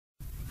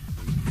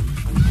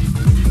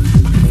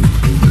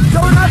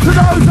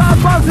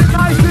buzzing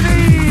nice and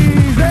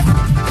easy.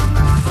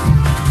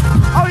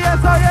 Oh yes,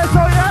 oh yes,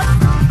 oh yes.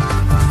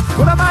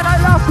 With a man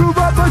like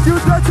Loftgroover, but you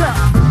touch it.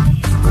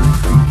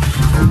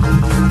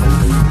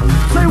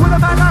 Say with a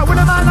man like, with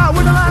a man like,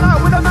 with a man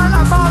like, with a man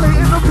like Marley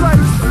in the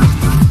place.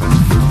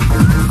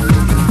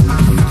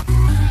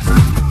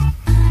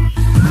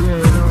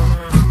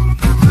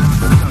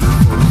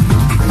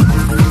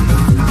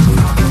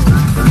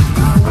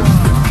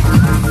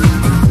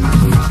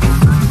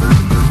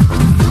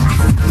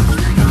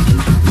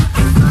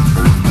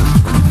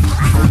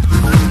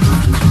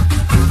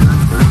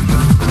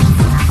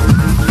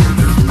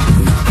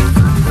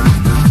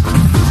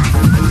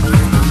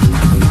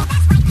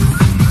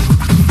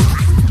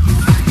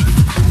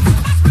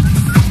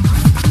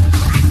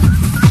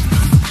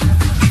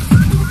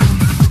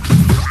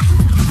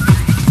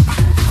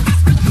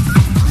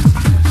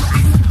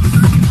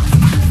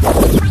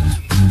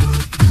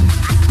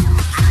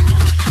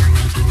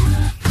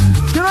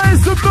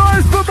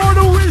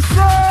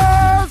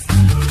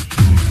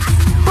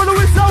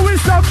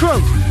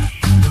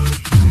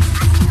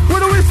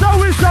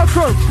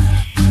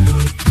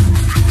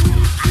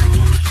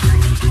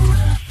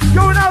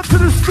 Going out to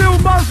the still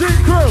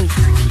buzzing crew.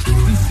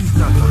 This is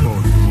not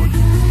about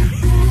money.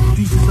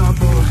 This is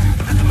about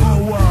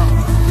power.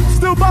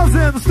 Still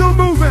buzzing, still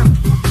moving.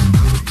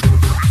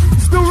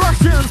 Still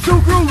rushing,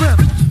 still grooving.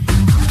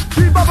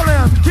 Keep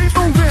bubbling, keep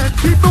moving,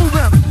 keep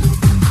moving.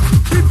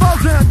 Keep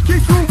buzzing,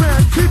 keep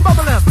grooving, keep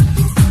bubbling.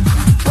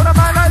 When a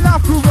man like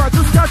Loftgroover,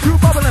 just got you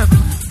bubbling.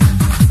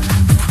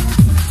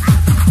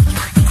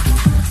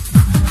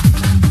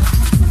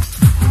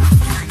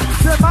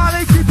 Say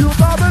Molly, keep you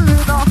bubbling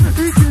now.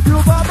 He keep you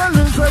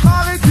bubbling. Say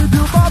Molly, keep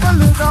you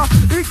bubbling now.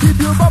 He keep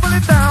you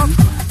bubbling down.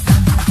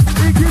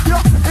 He keep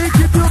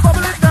you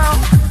bubbling down.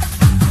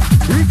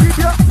 He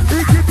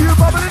keep you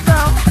bubbling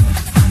down.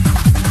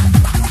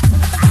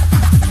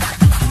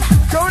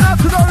 Going out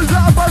to those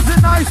that are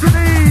buzzing nice and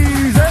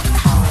easy.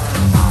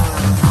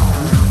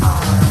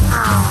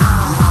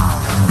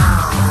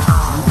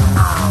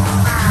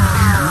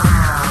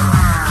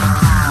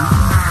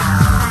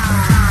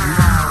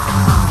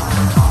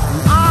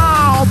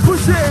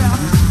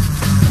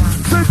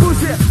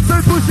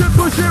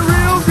 Push it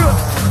real good.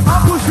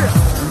 I'm push it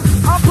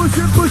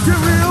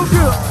real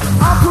good.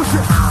 I'm push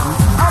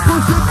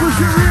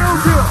it real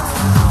good.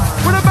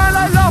 With a man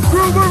like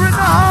Loftgroover in the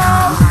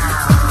house.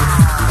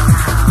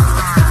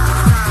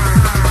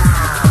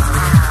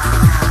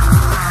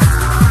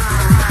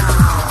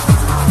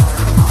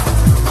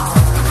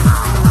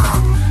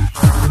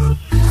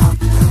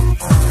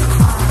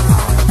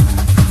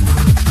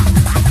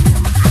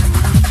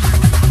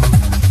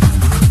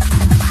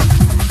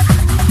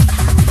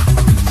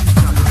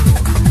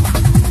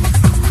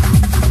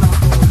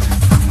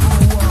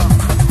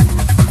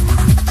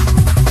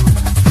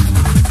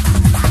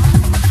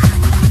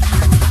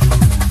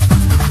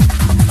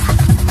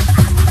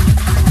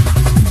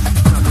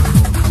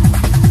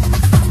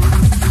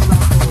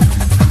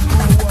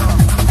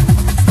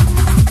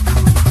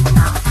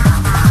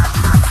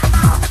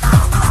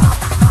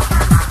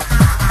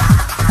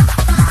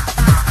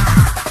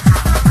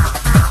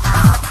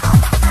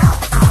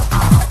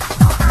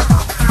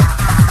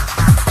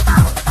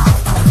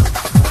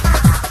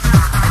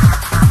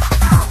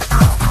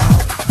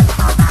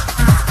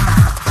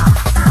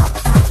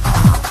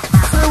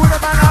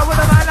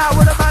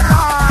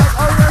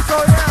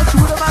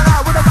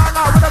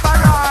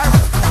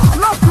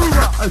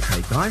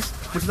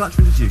 Would you like to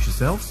introduce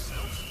yourselves?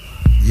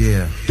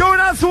 Yeah. Going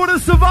out to all the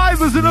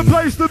survivors in a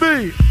place to be.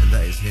 And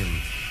that is him.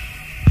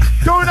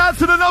 Going out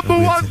to the number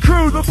one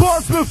crew, the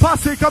Portsmouth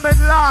Posse coming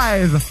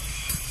live.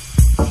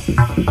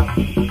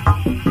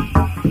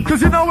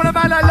 Cause you know when a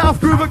man like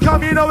Loftgroover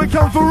come, you know he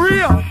come for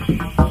real.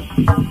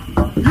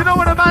 You know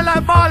when a man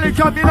like Marley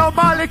come, you know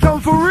Marley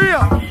come for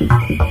real.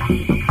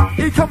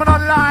 He coming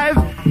on live.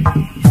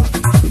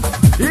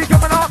 He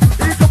coming on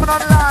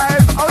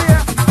live. Oh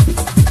yeah.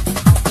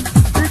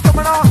 He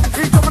coming on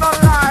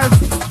live.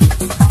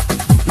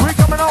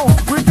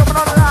 We coming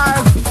on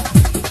live.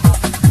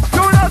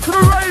 Going out to the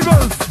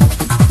ravers.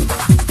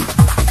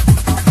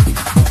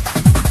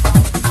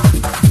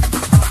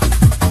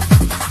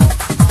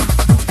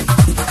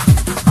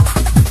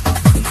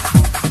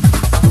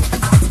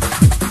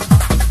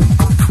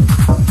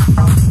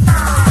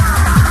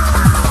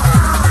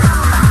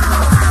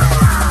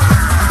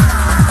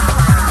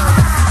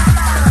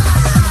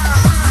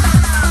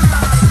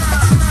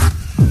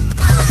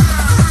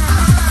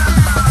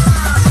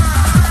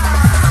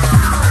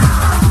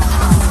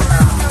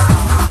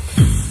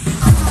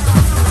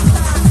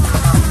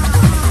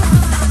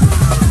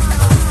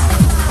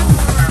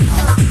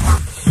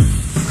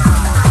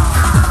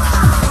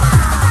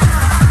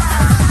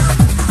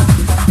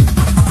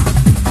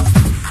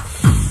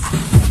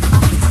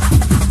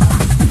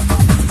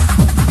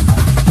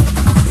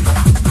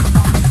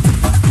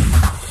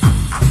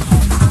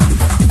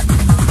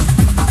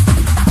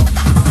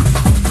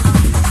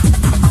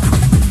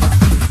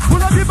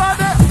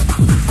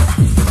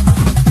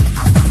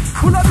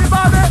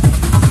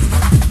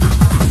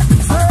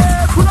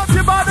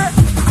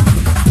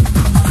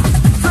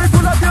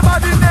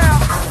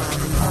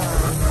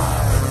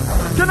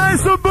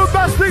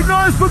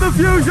 the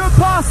fusion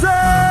posse.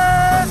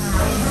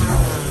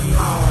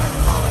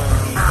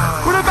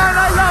 With a man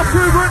like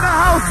Loftgroover in the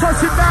house,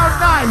 touching down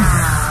nice.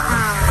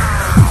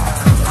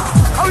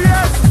 Oh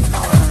yes.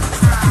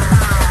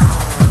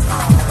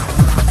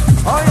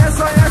 Oh yes,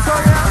 oh yes,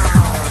 oh yes.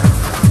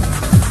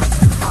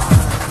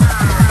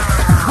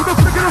 With a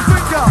flick of the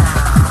finger,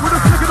 with a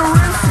flick of the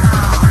wrist.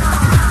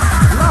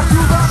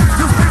 Loftgroover,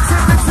 just mix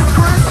it,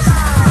 Chris.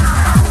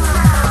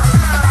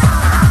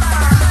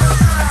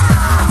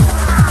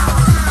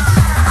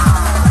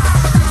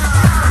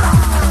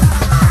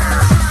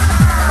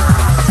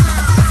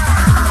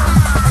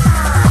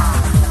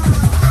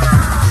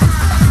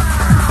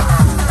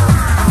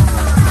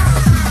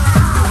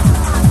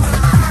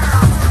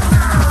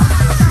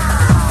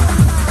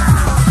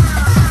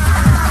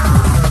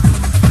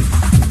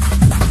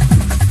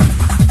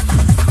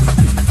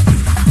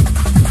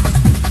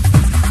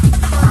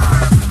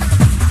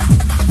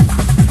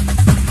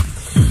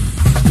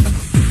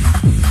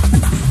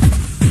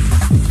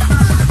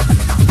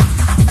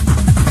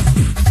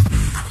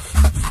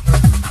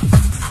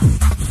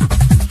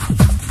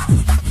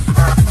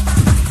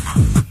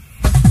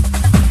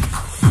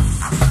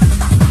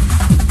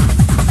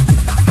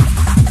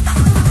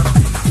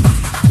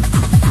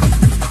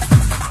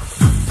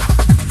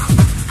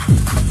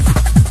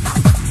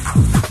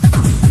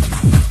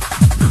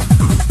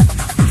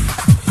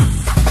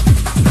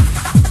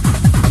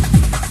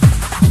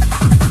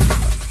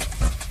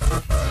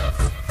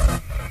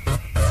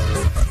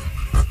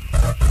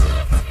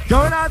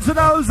 Going out to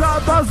those that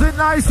are buzzing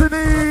nice and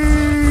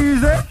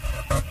easy.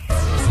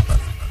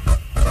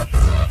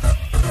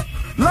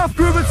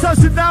 Loftgroover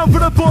touching down for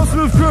the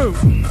Portsmouth crew.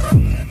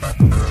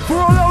 For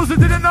all those that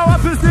didn't know,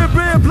 happens to be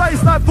a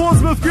place like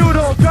Portsmouth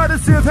Guildhall,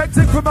 courtesy of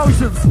Hectic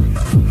Promotions.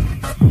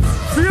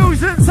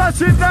 Fusion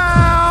touching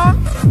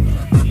down.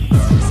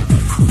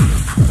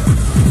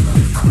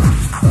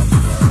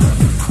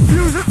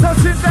 Fusion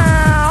touching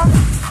down.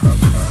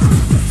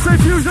 Say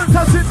Fusion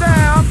touching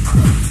down.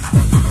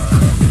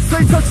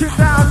 Say touch it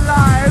down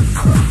live.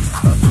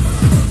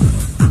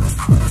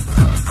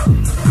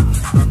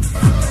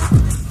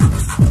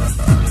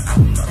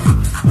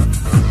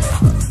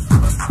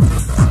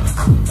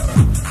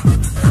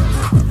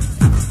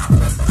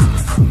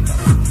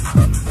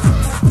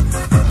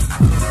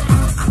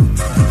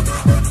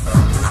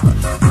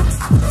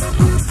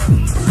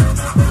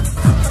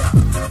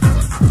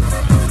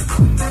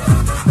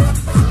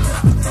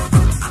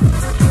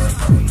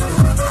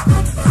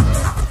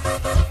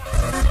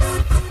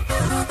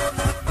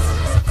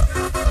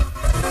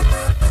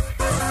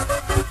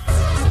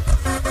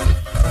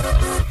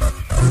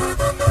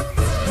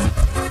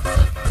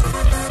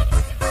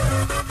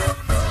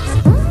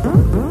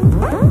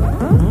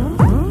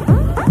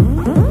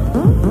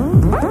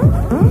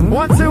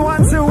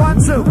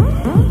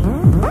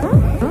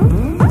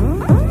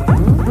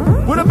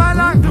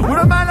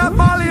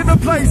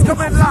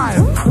 Coming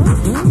live.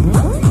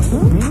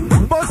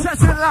 More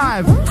chatting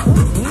live.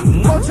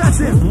 More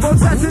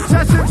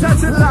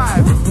chatting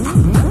live.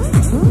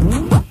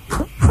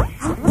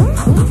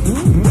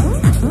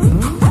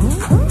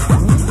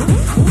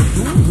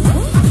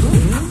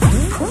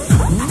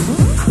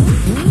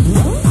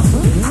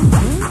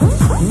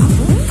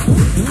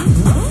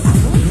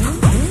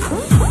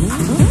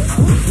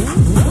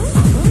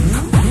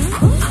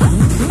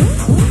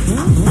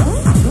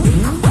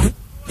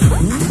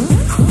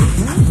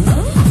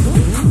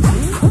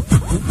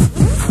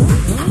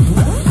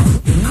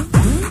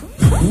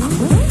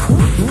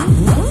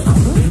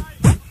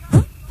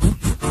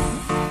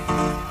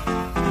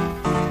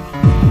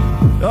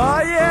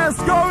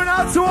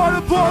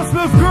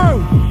 Portsmouth crew,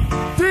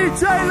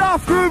 DJ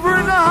Loftgroover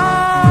in the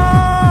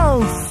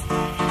house.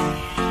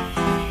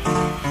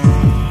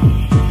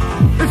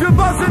 If you're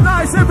buzzing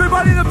nice,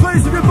 everybody in the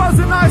place, if you're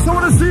buzzing nice, I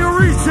want to see you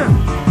reaching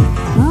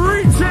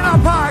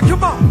up high,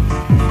 come on.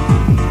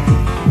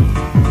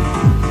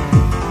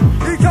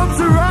 Here comes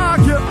the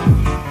rocket.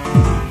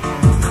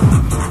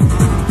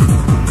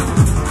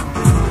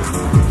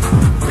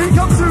 Here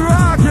comes the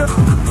rocket.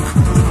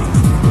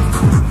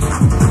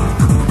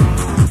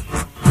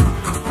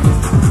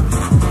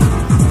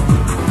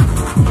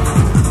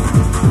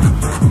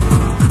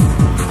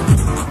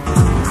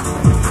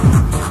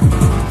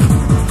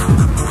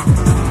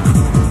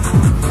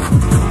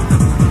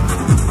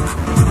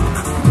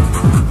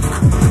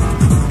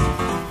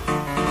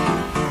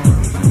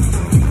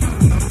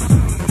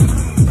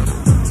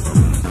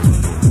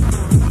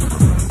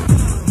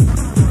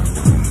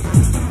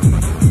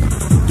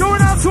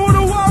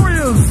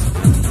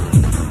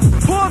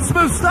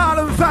 Style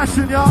and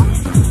fashion, y'all.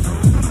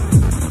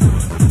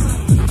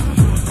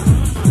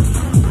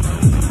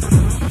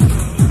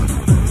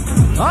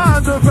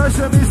 Under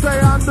pressure, me say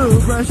under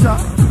pressure.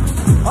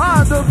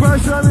 Under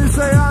pressure, me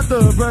say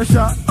under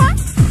pressure.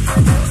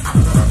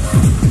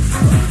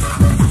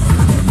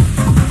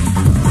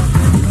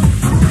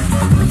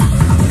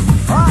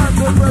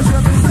 Under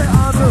pressure, me say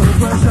under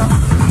pressure.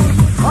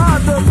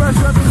 Under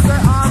pressure, me say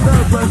under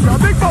pressure.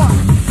 Big boy.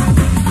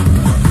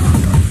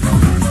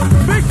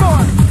 Big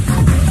boy.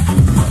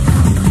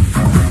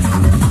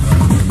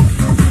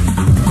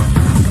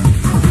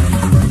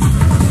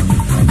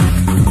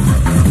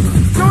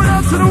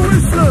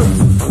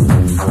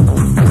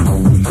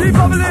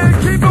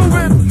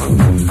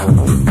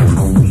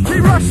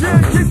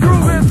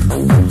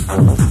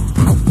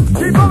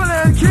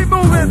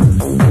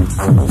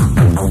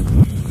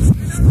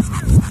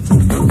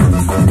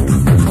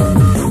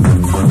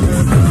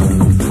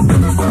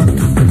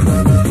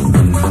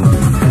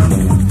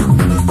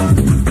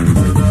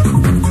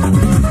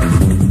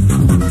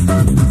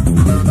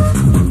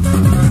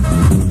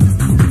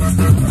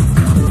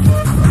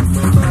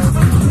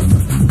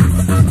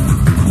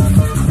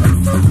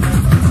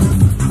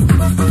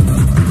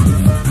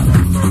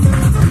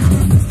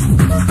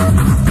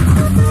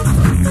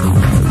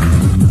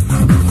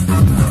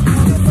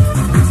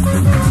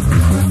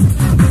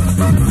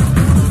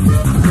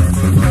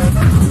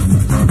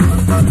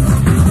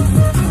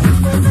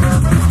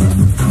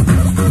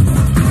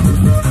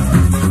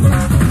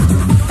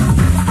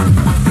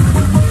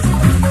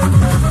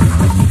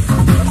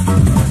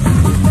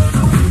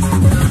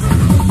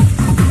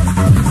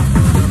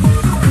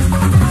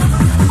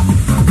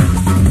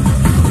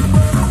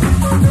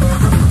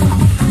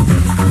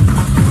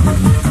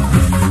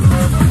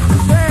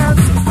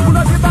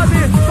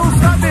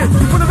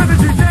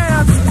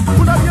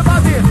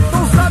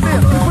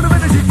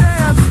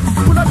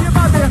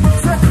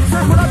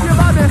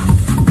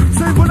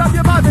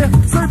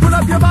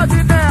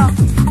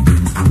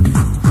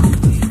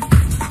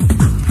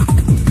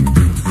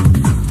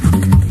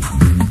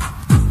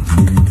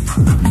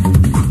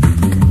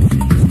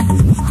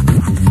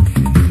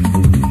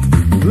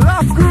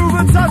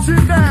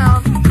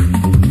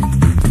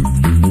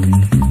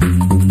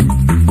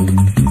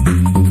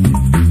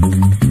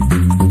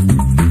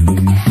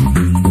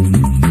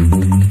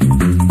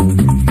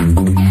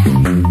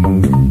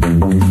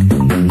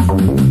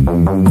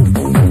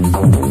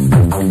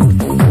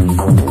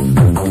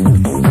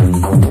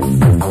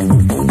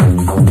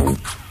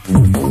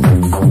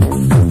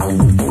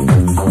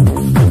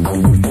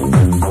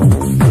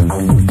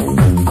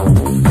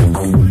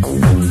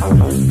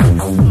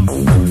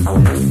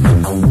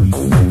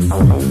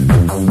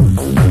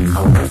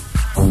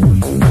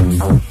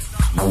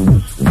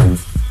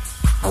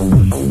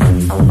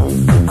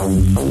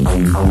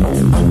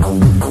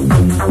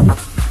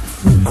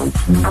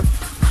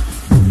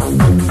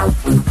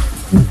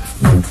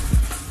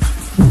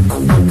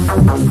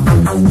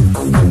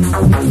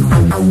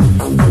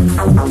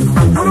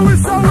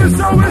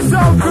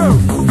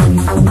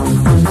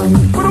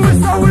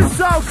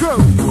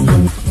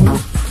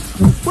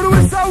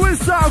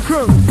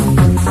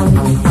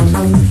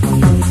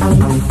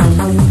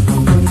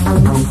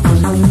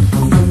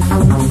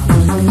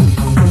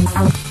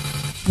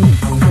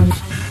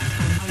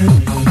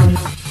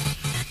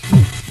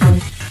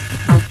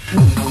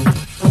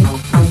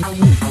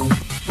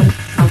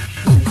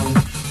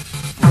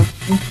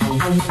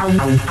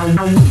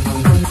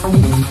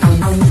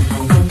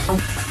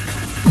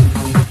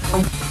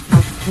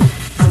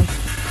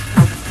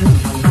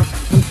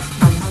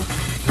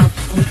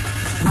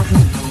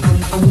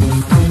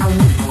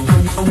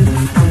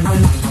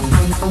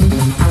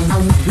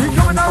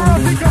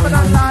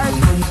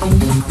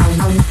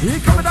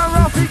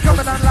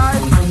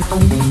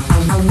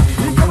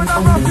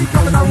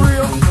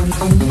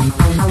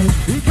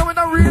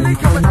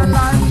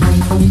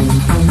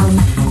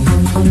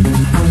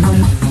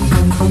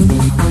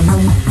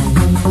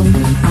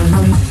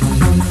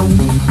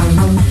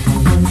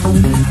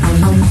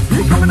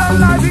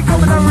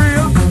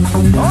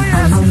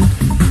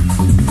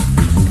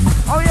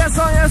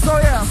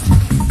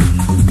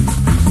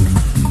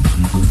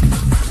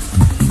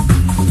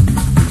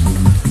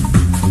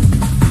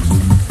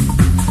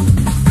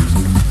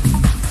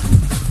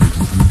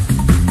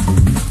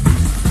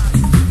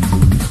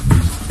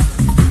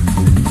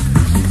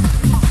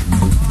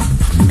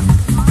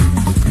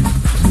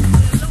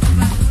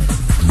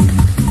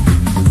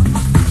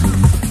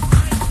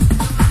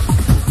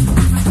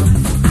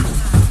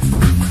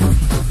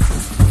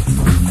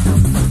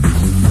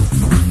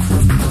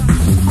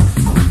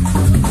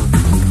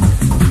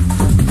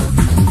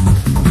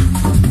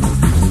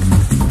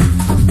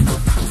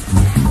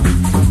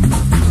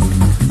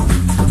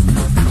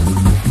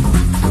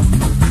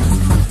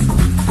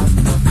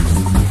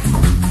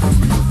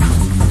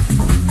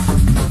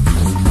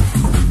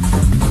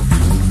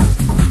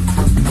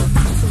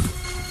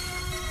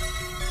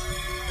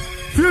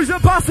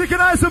 Bombastic and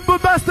nice and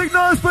bombastic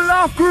noise for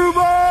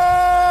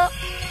Loftgroover!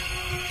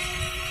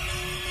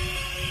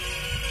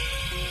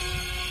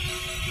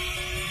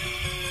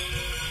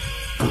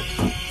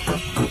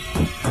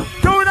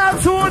 Going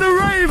out to all the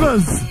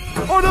ravers,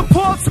 all the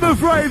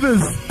Portsmouth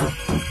ravers.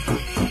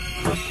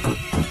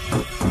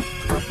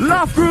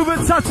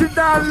 Loftgroover touching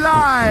down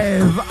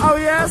live, oh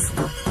yes?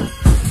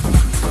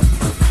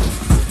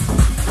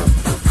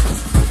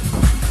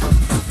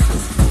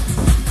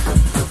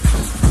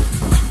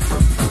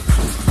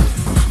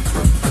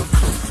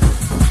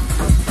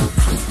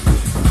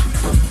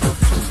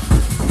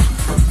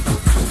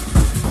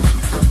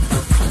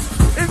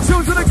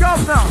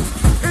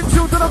 In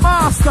tune to the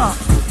master.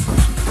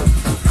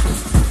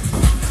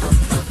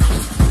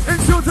 In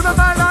tune to the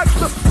man like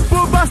the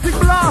bombastic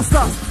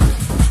blaster.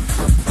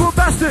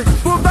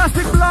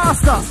 Bombastic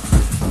blaster.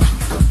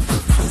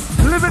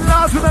 Living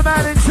large with the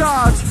man in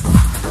charge.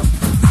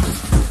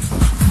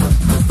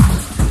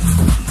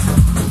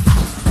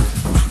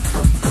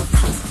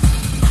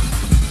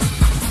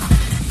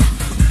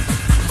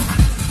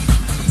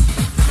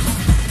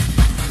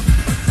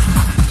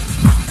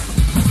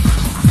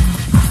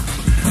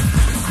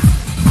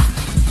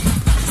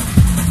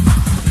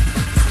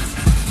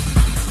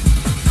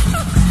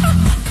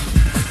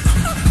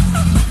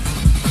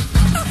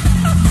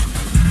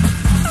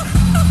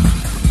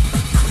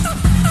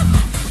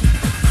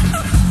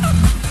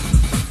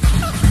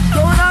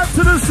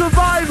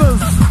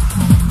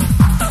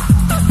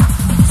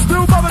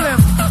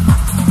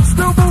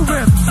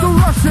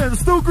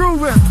 still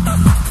grooving.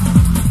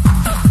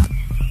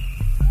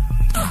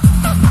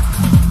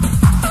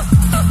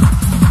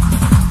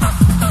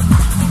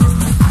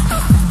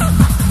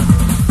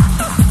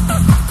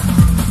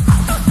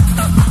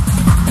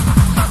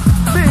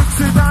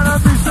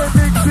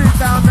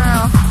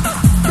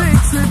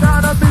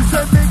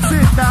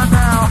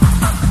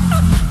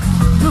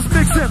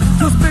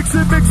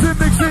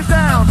 Mix it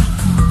down.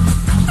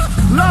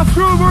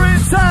 Loftgroover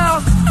in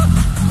town.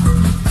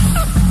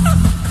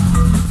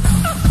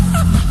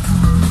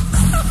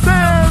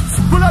 Dance,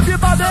 pull up your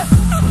body.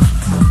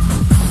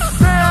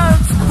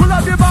 Dance, pull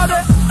up your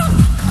body.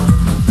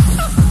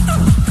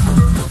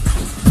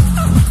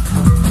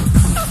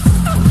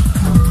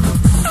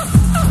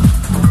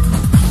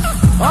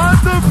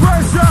 Under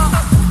pressure.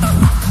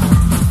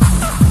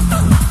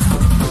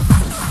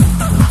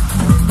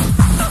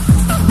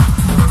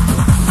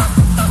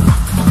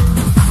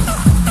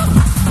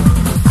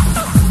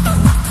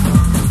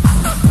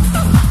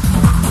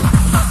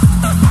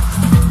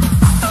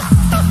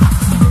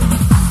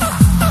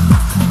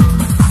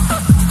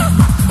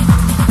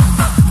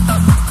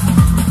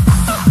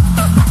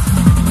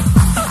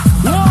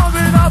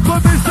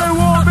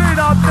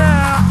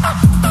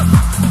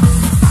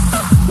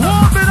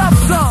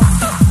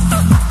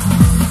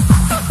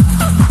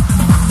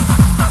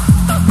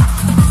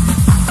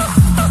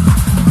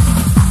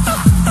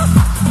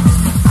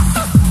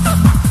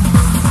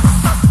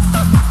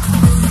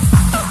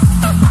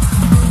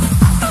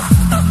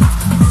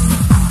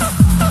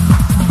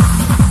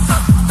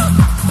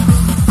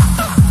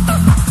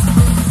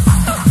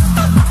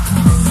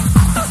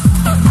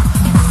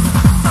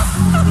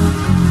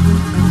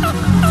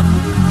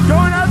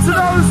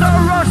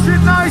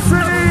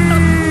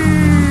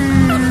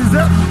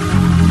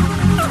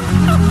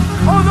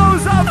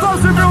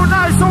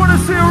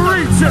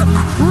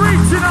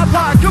 Reaching up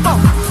high, come on.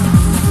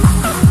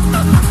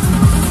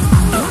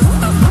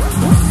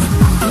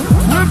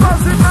 We're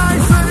buzzing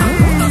nice and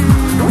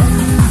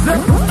easy.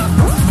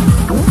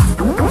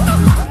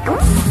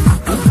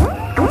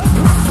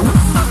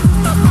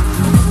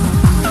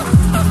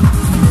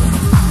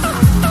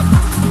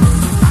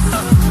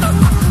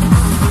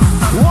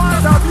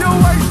 Wind up your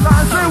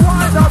waistline, say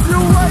wind up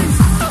your waist.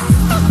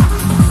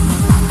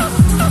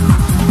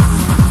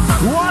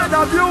 Wind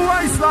up your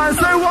waistline,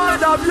 say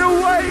wind up your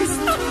waist.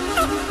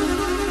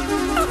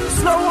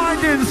 Slow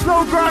winding,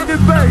 slow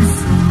grinding bass.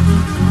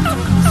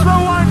 Slow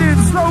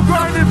winding, slow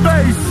grinding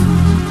bass.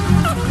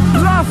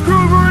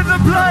 Loftgroover in the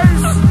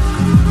place.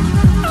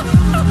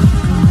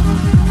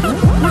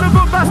 With a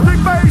bombastic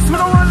bass, we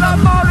don't want that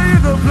Marley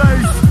in the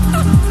place.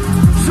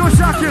 Sure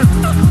shacking,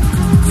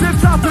 tip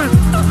tapping.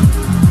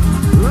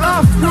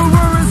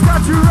 Loftgroover has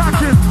got you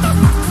racking.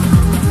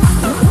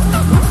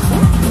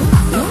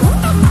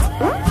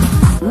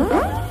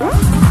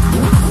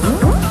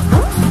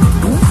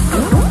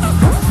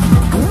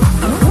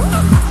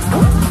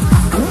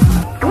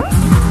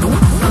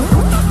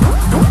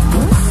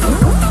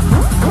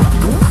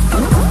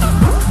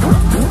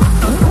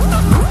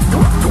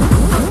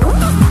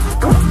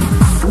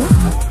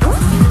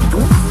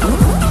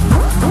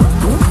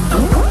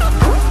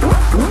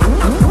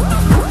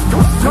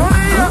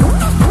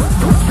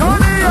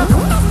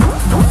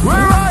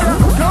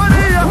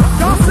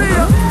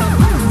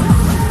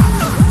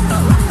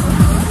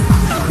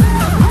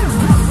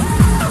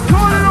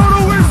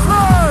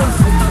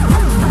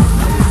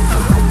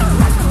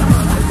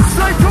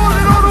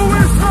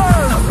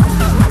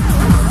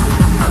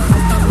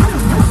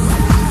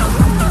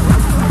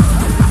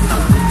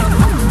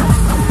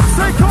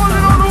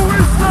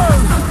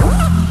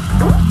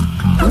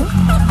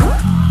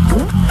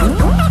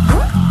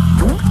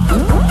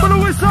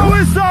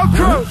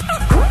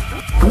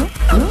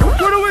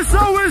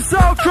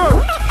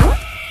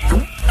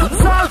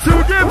 Time to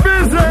get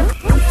busy.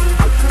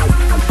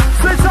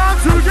 Say time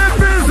to get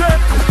busy.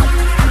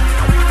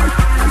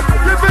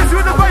 Get busy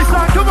with the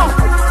bassline, come on.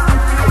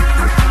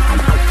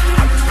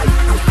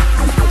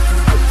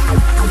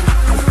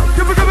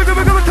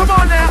 Come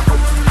on now.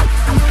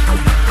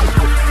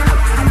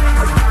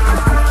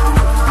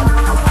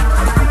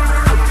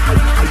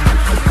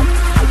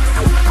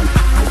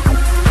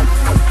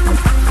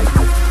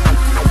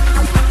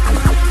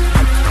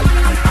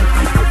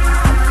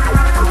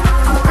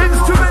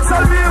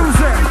 Instrumental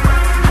music.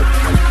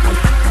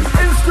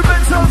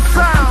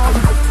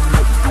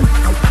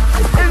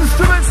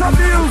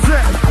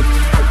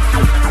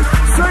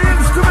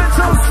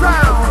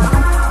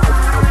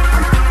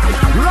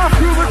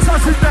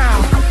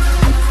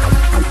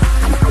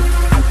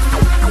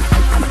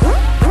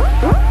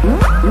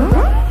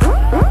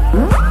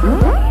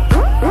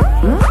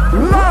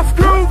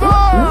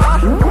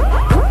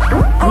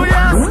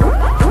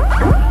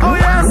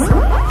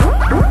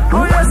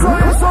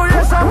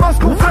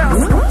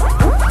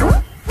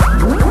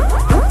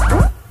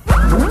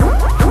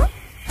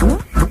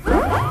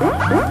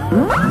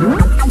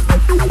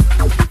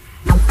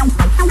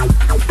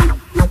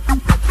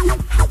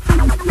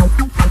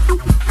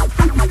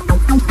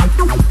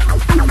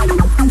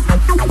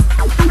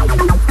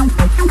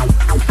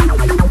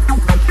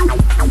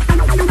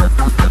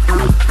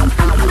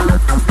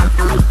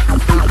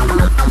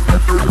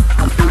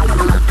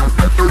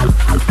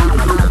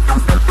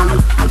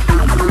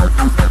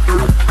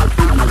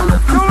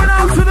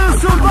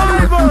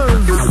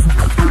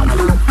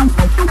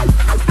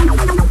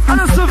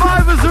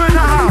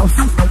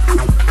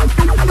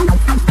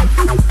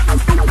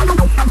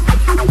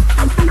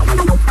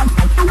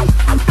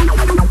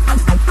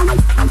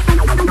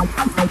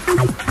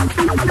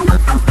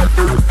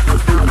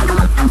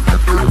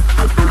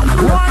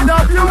 Wind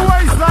up your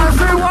waist, lads,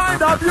 say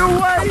wind up your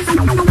waist.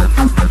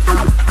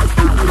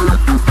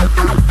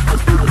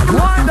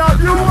 Wind up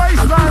your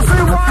waist, lads,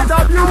 say wind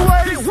up your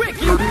waist.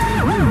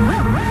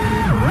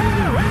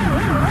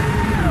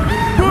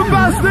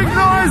 Bombastic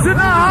noise in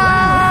the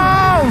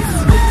house.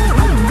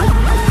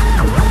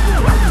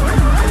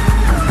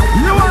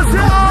 You want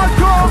it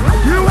hardcore,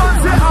 you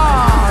want it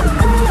hard.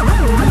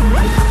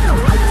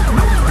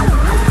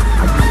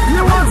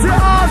 You want it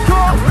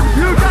hardcore,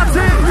 you got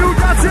it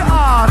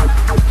hard.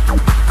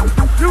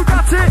 You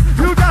got it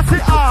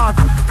hard.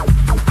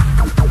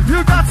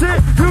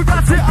 You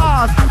got it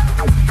hard.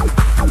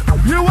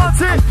 You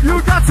want it,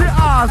 you got it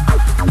hard.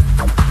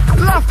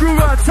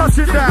 Loftgroover, touch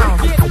it down.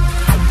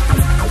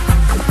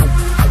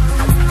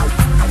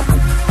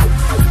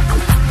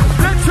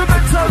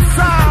 Instrumental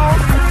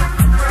sound.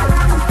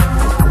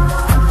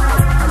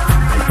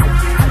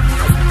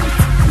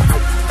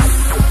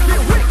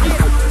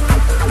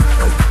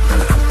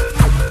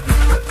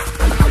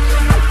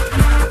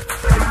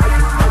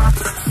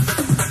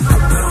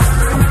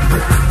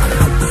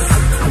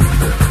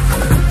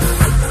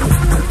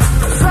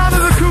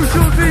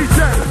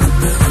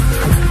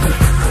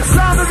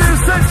 Sound of the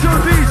essential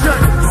DJ.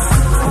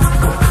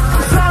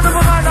 Sound of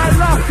a man like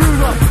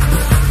Loftgroover.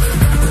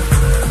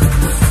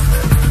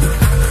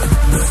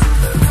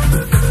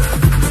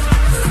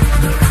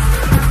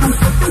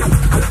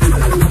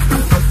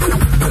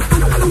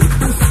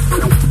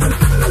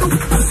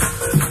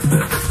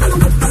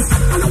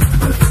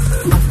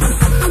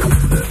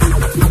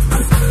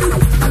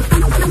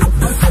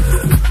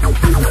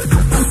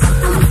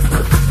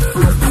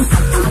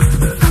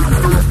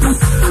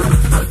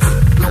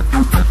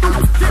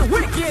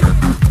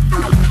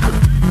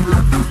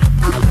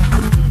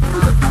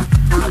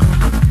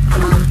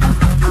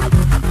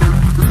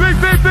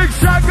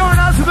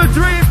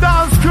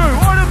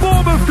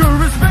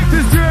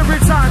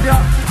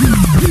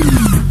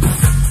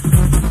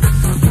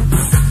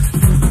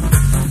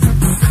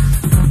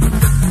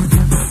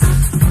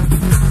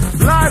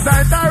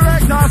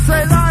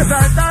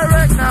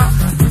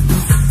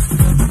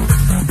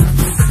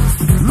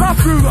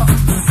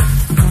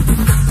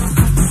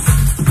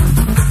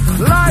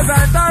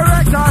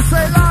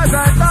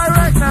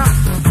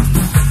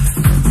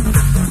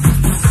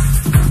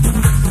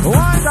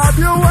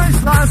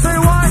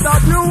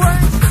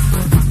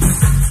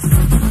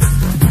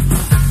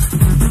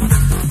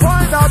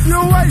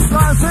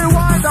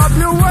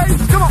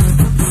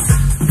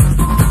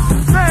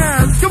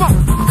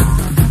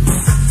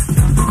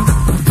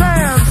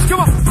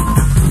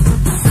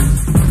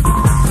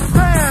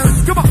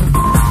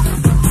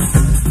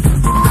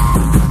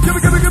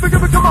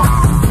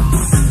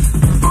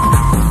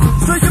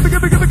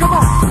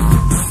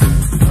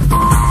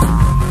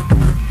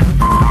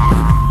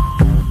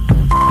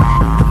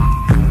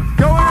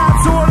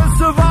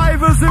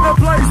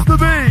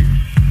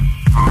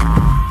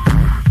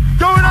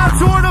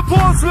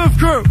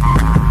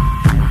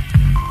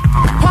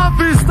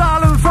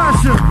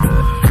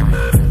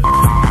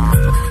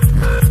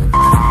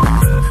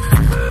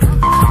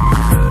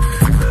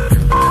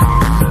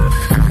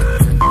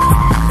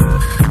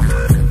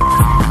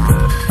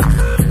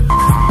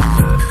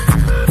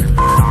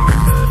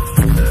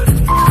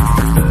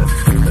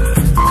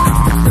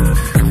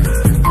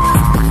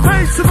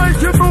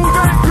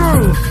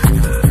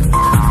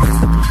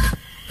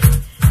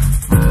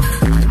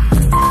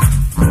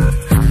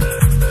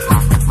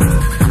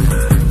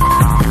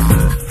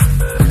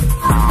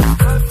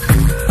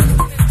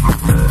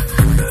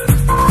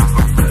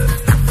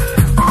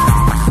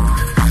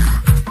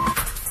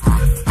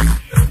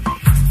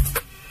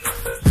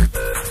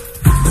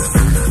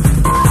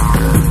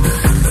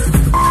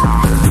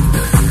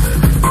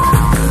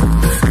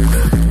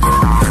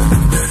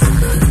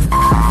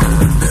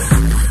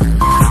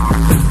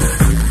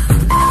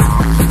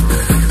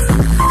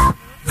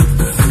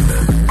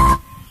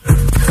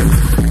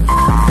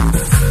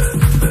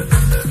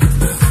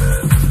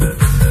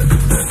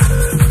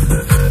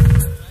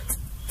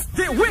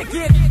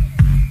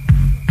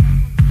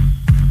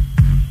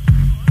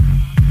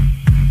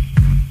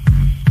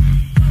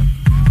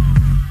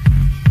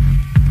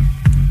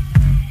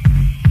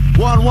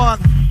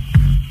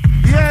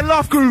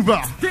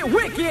 Loftgroover. Get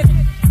wicked.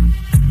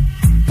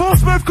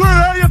 Portsmouth crew,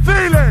 how you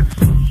feeling?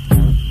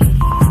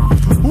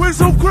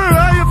 Whistle crew,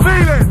 how you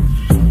feeling?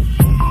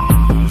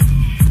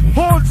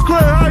 Horns crew,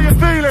 how you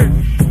feeling?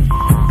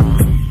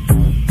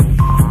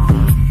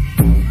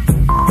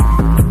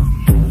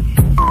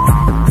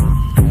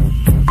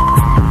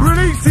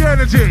 Release the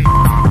energy.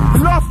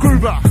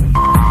 Loftgroover.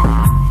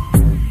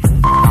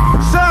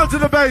 Sound to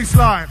the bass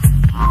line.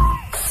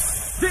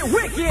 Get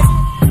wicked.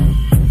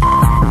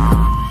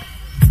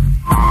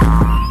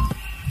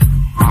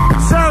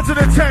 Sound to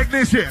the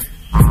technician.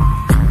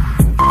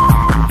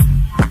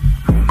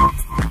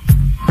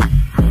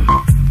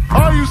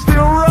 Are you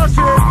still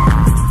rushing?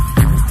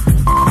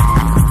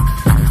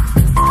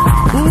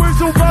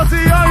 Whistle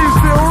Buzzy, are you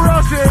still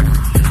rushing?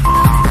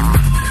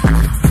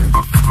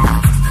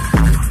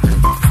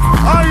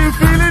 Are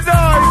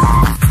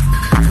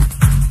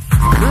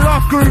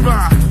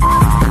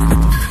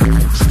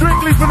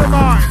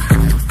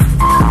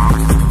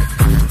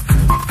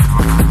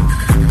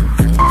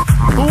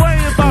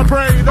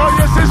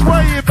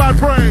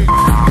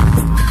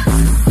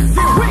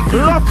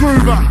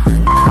Loftgroover.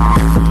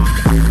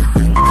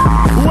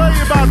 Way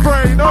in my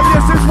brain. Oh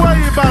yes, it's way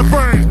in my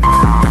brain.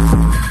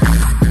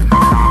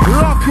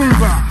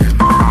 Loftgroover.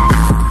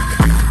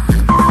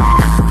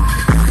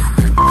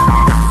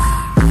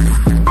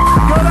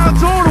 Go down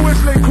to all the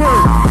whistling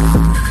crew.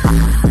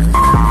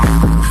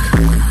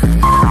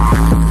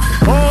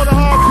 All the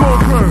hardcore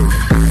crew.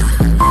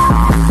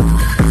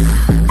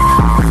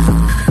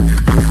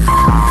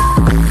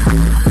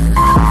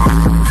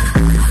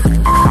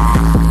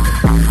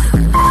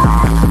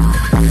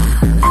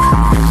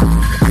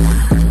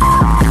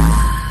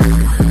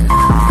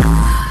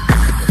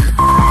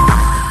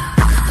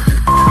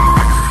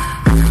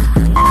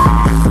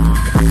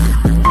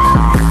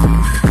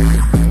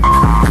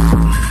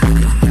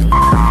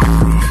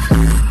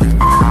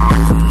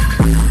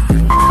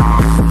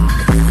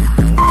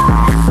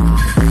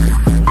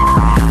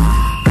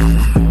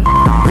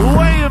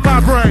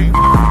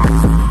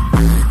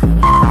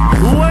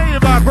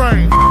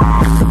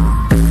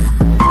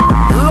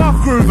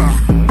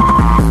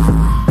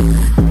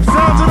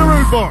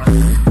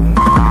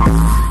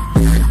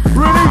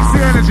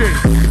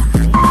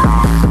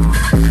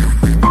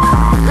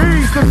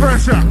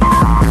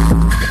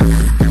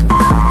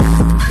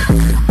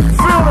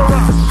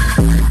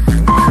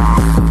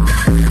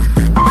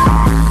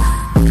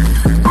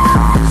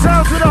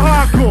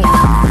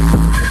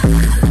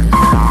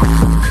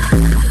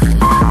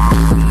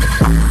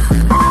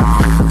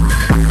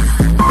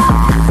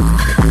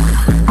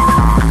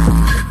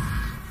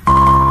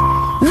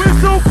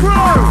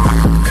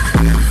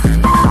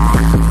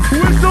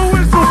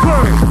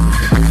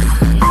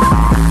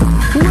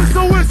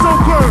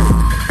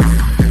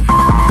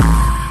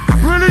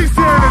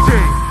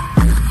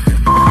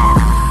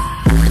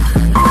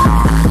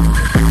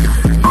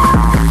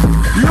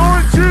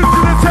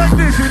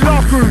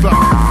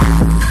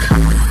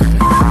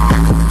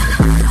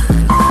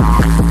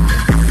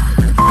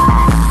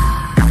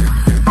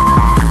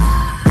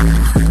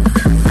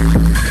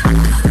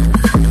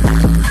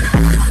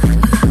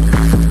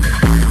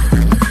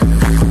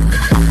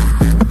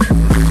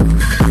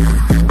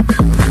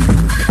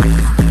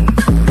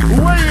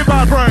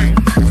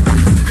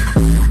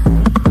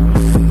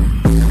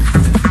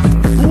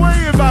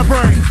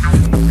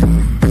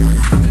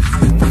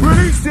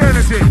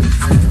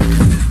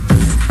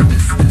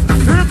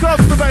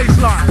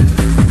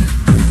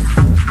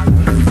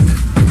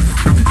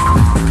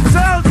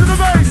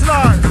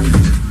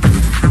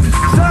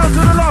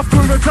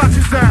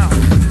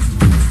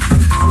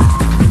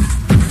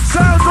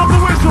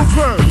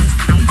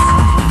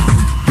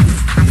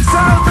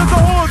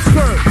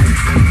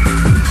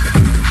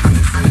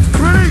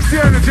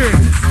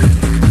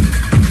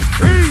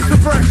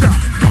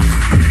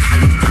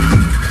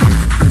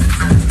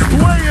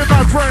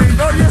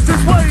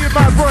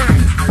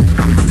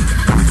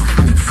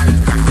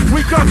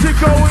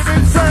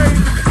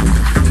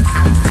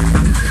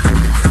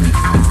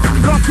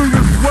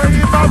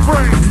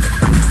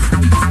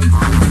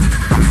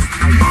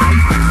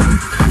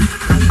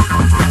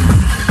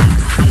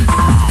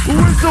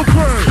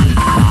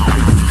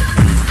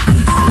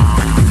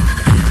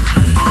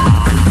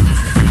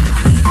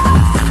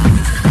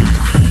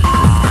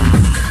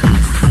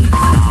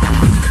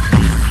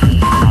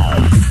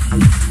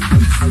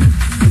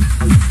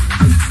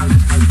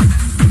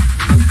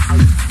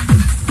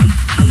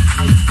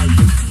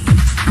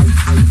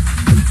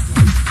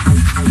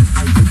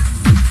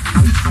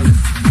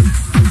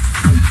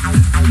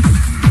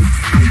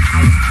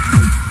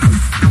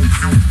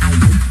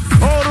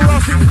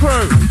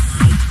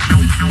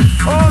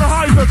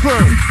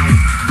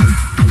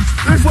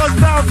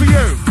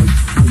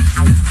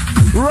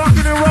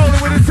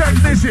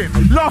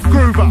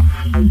 Loftgroover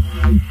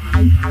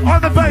on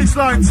the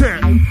bassline tip.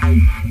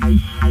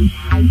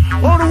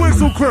 All the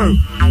whistle crew.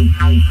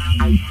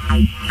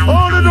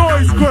 All the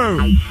noise crew.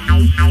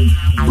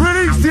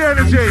 Release the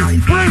energy.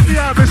 Bring the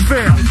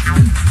atmosphere.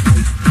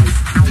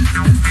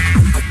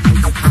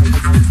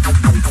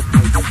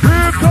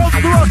 Here comes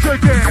the rush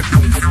again.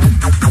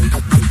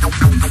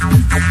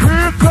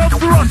 Here comes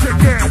the rush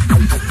again.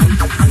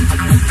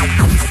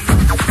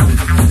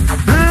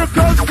 Here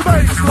comes the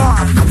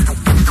bassline.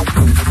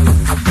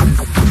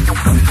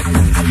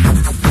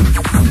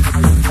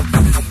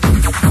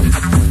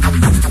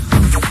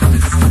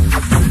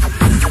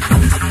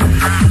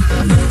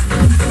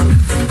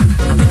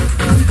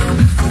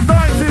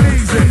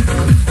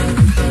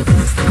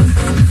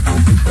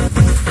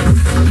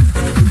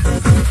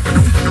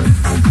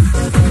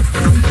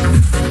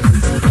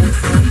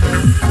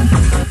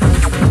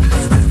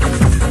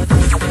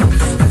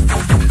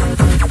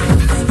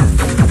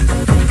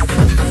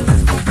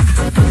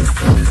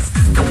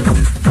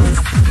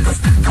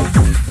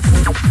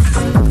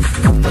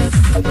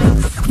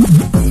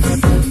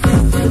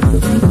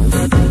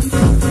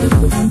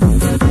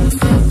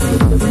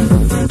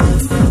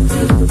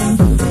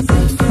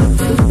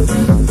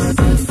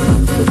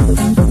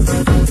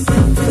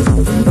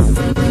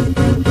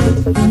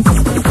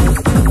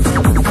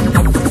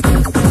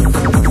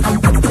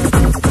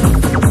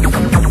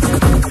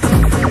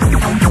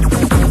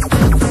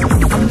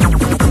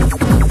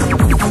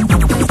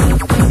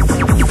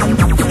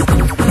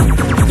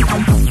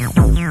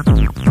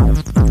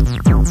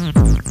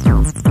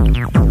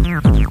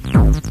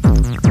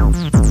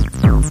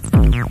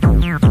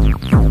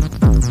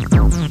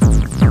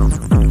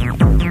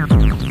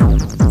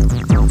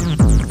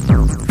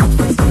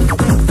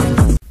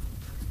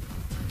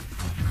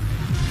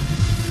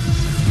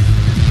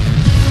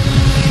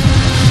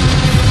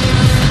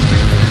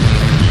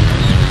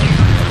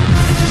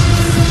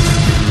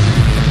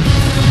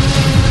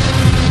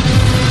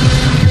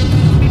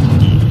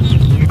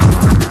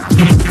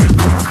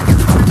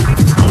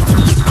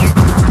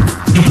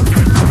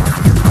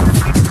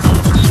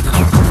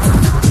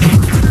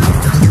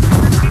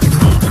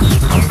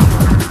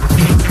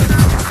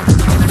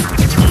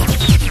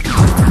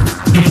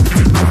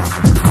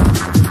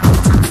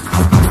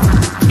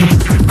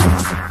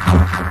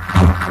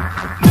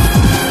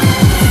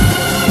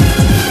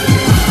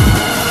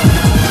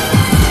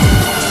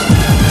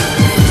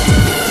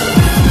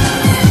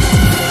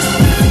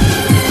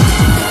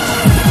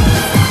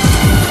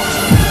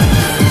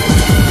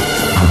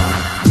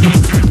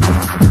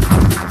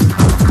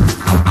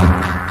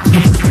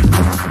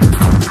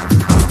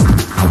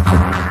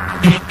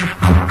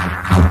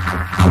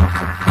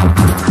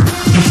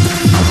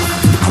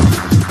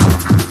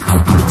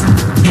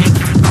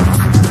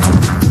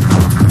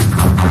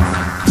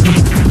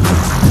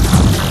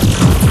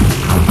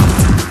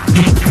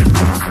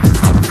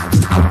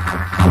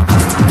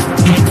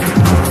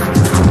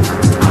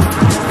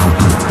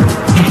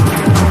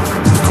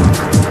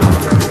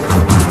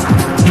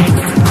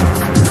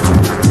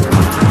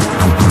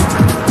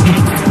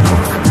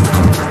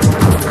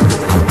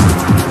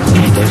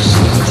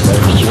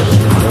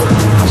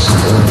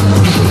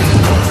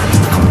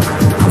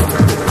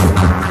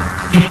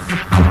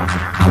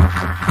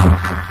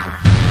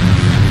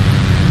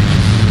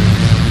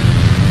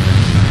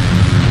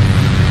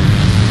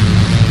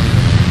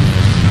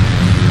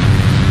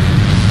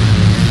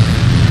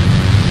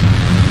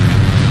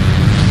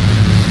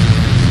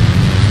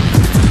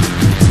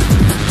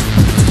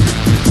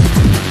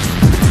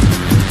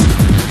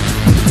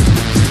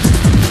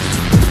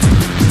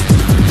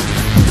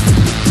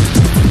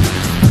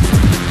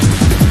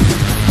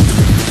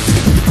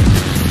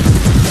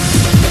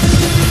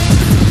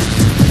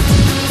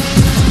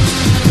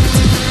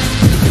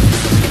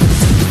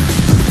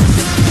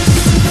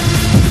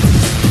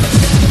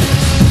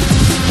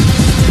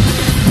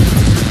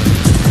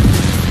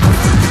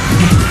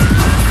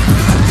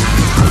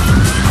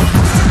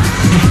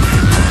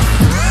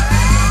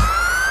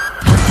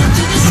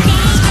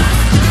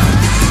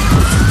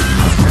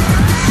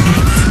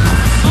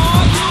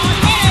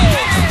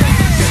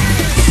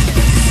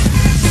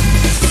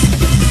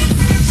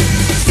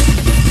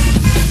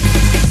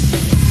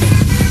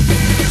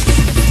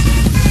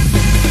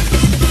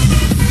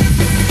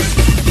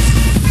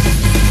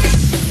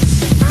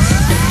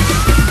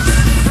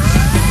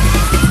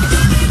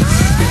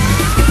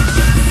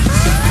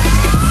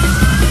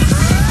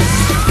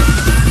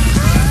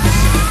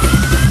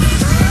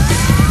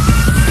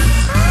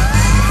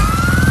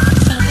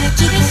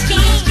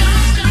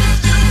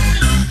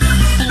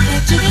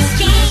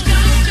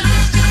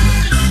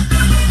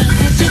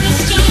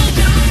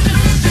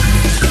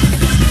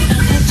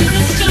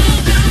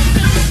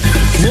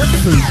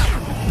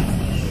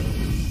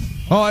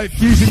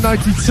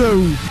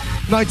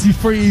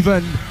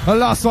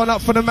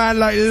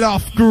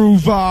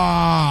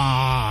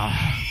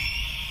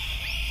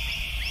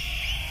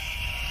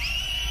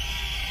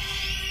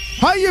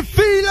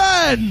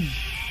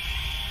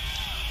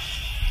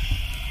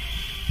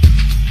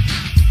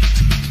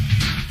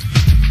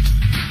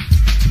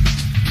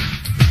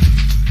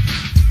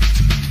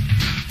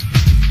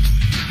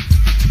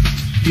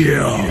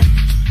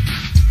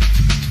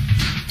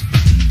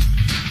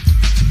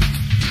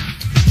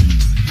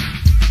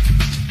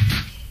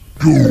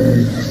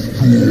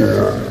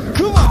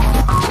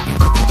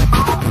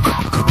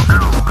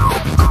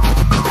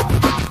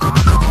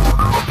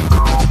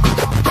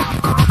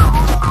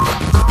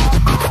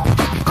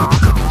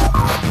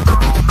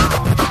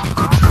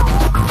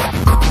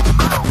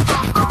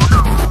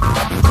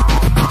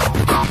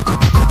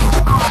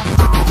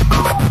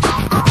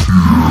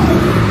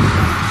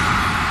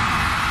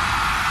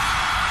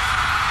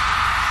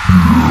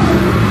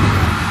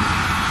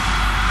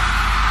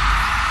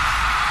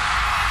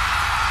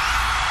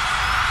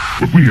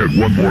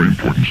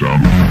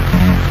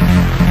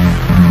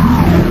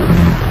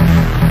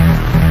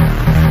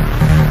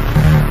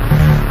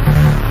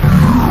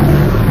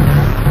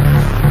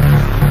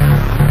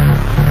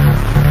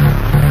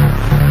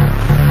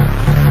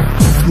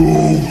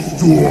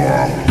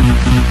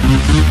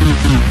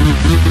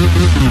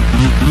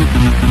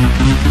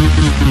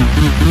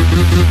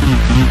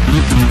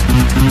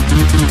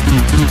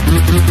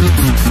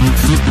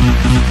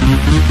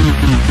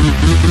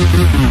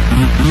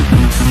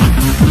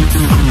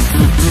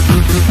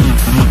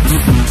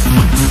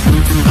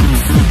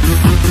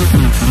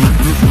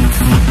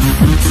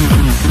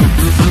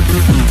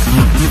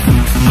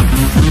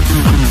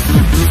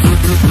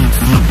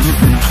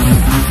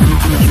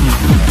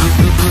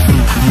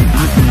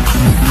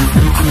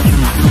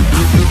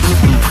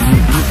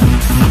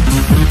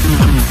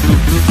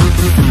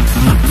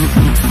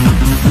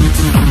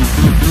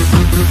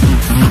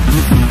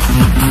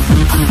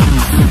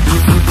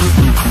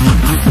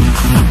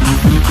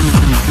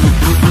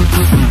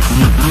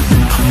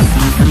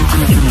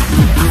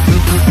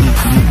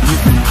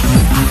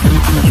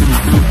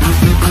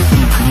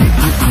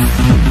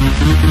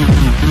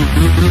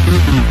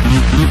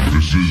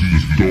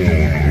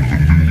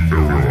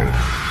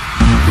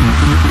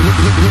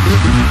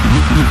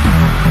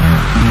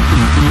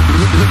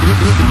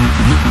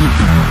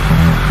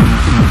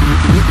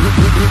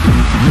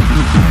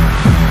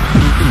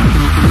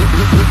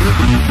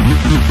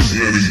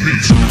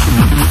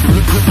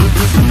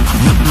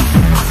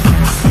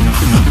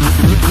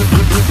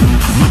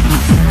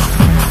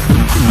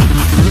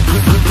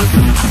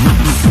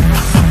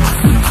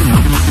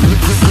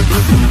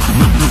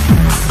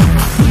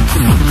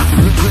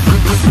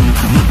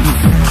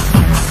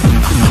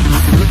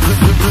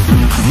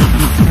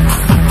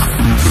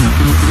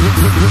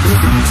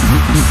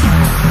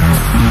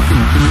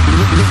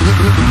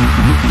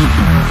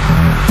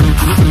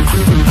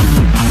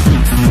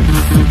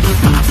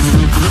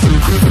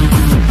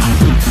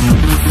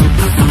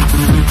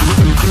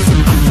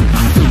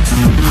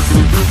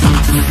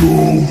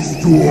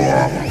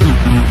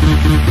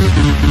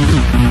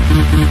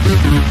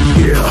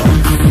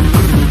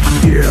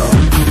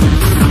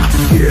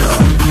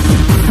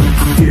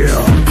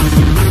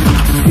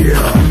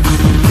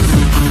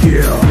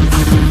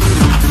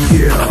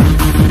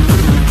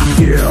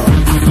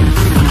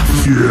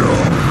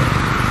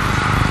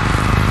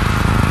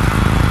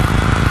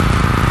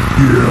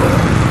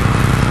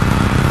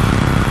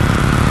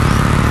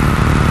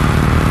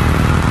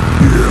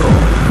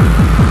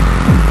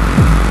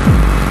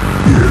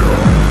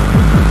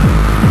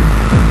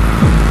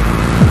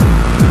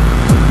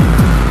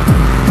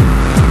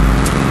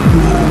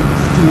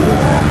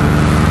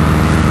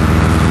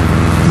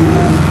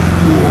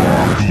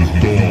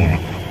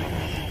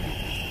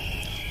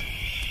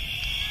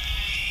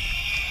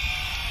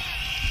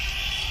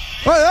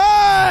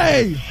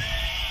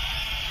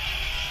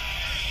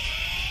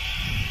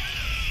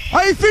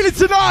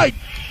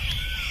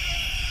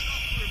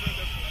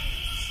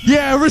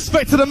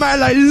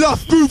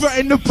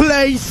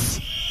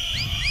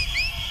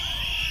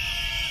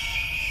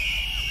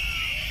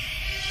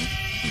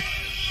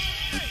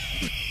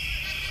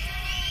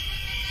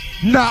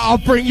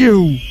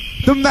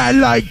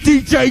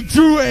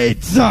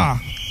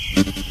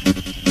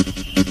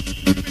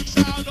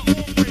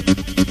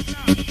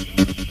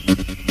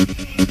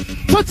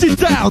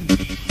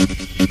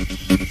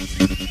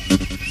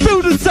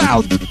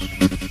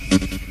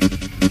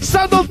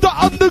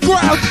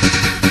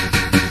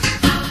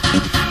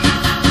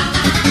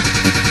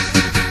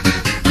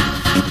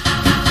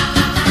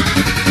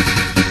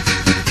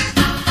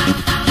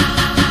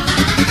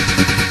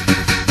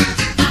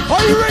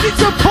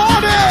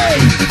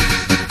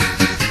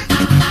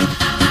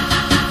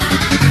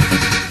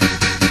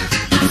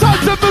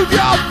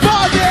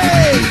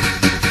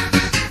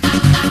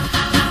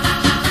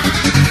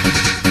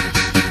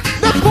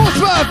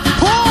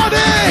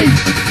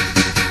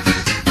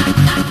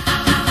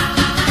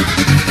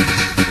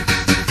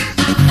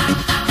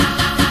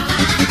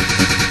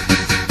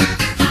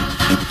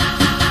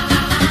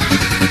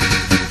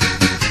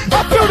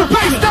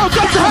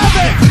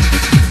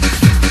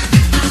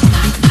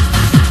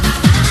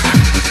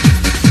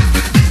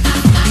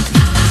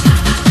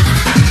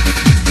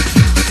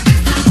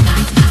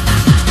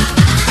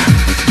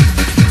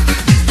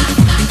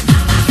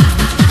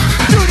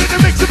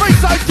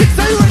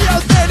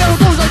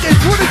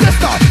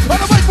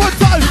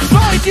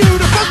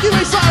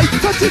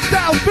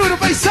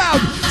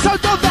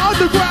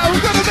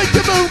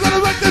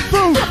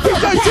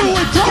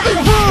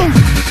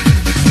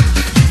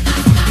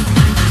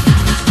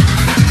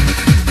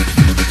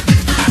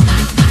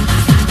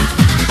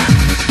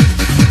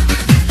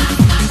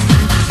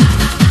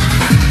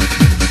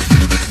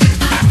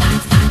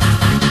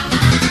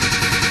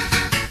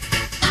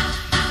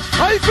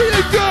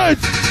 feeling good?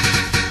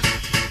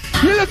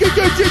 You're looking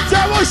good, you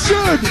damn I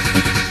should.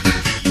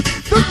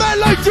 The man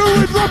like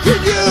Druid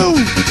rocking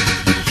you.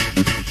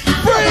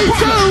 3,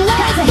 2,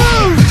 1,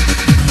 move!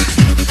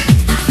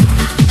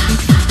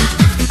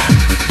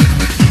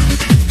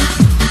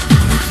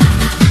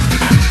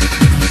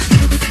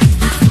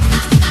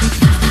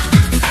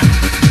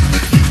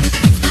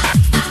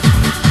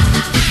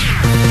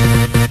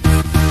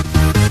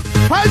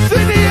 Hands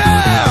in the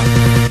air!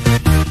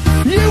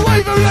 You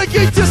wave them like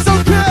you just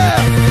don't care!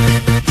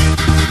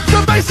 So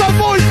make some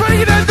boys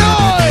bringing the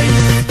noise!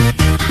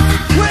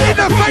 We're in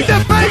the bring the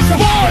bass,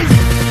 boys!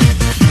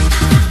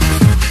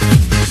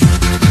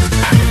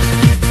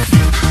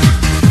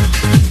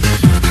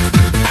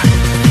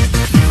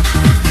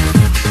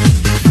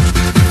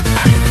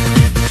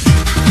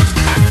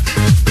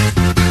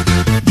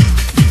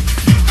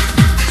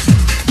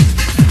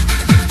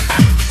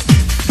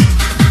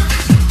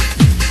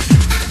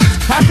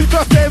 Happy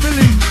birthday,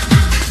 Emily!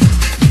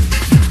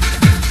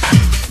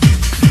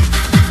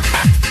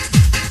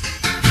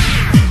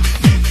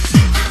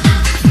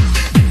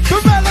 The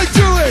man like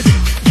Druid!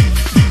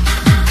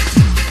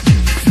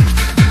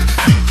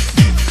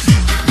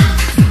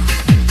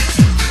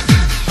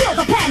 Feel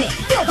the panic,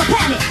 feel the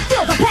panic,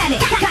 feel the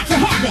panic, got to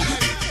have it.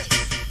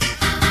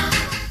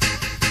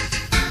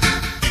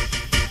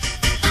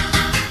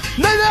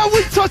 Now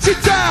we touch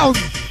it down!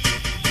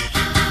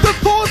 The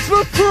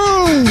Portsmouth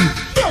crew!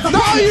 Now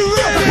are you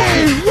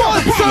ready?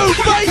 1, 2,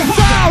 bass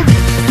sound!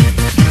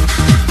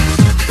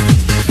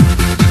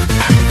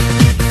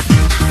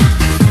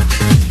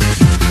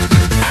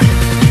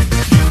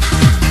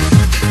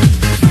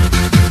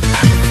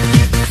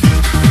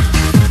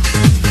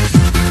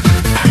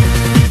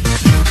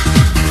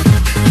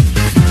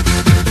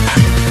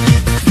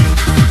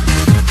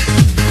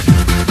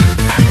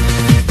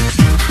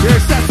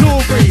 Yes, that's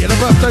Aubrey and a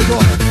birthday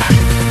boy.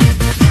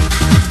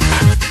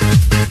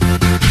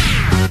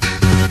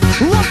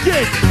 Rock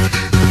it!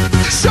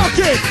 Shock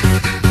it!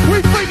 We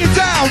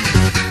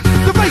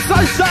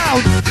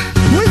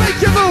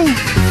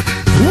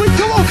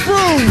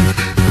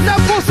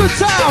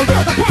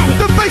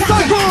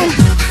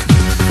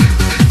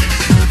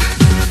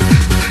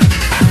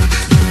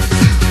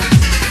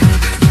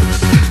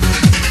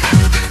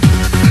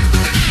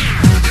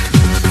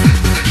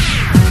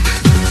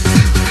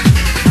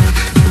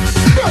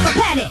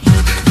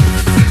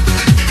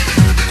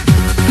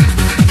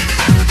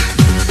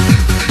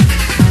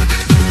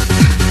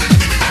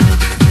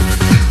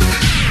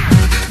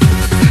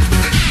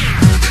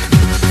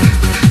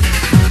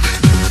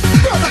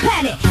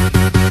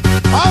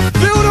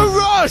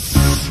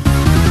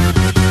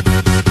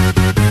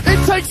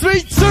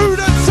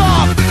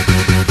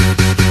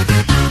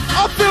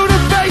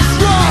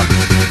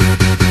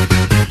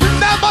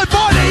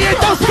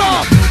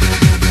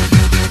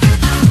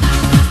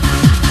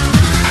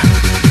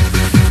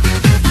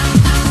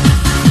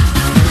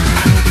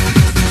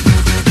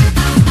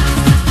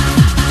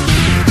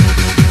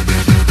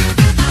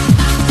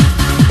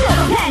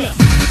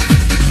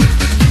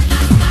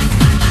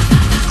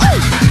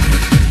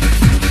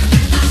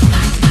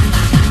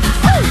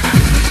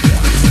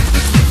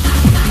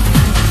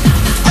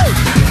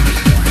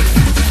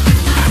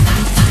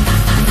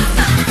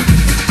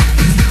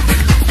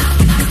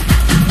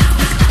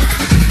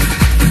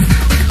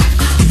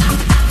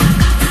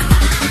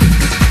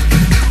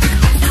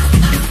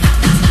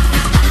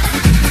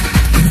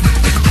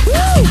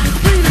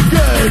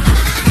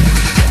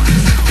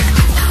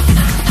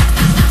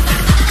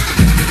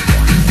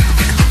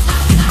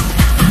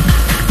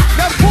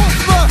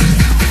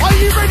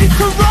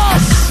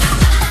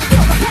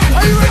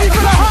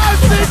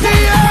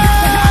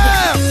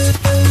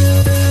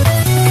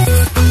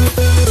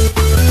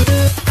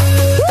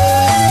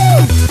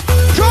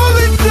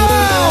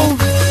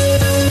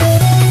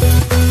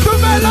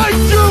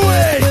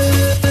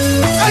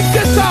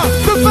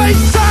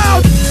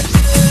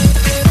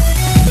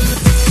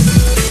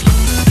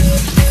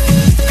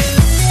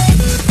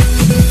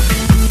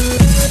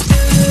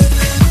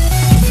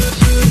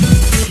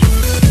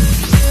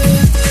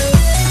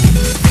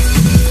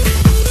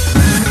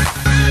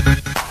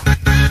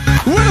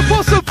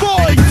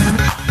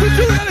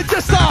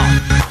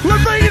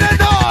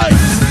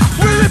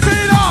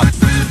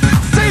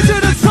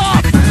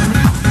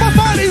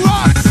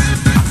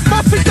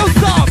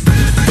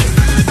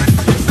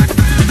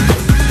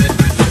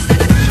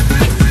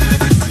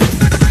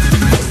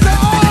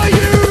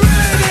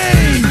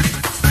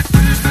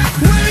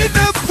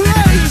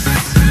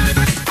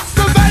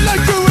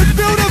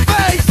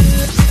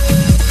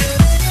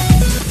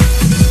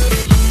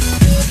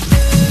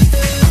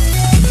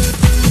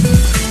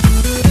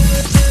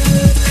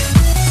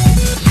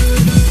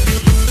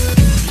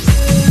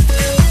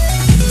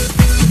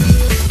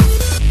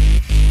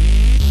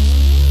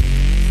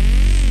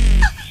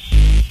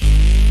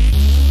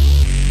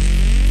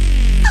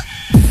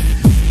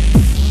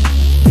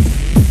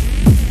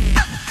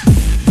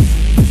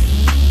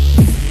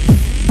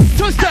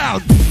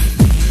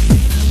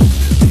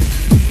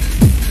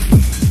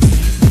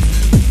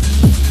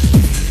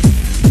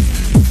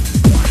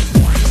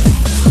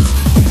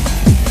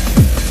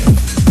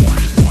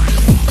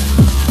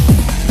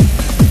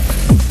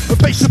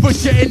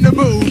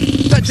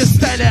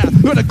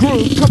with a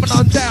groove, coming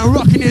on down,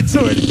 rocking it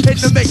to it. In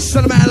the mix,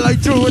 and a man like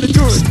Druid and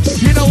Druid.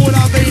 You know what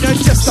I mean? And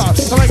just start,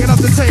 I'm making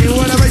up the team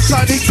when I make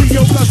signing to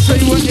your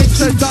bloodstream. When it's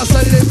a dust,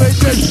 I live in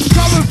dream.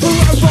 Coming through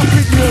and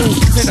rocking you.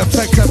 In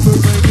effect, I'm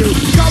moving you.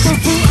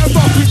 Coming through and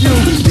rocking you.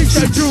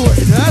 DJ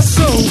Druid, that's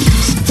all.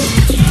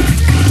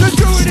 The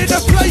Druid in the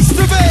place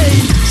to be.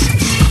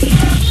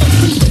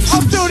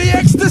 I'm doing the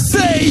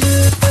ecstasy.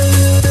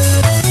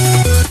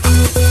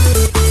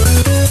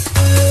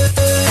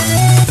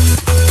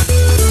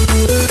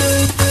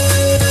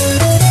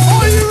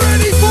 Are you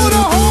ready for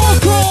the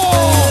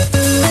hardcore?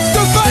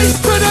 The bass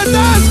to the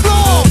dance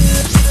floor.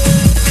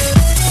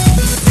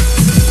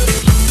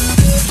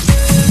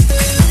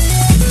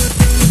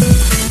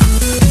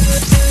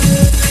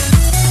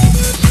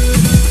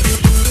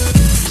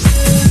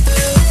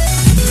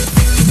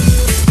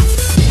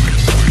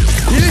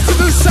 You listen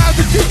to the sound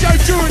of DJ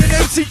Druid and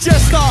MC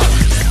Jester.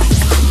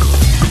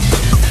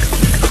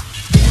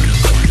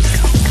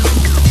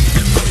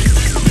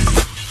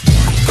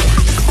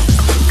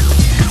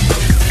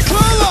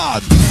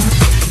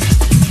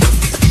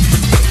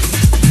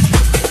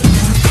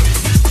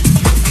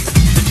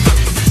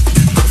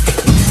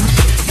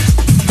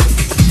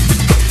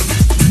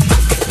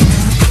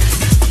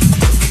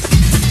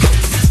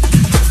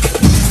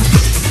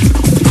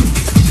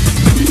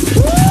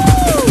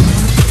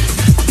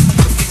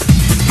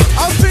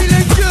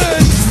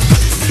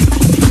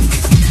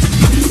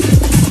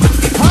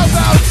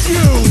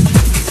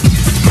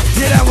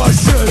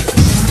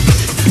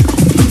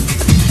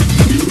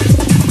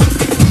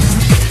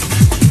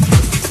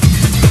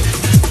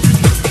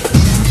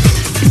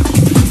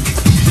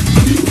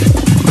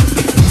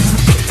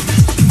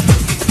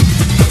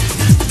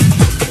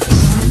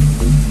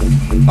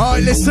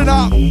 Listen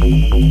up,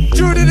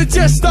 Druid and the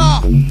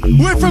Jester.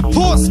 We're from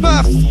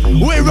Portsmouth.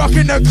 We're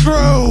rocking the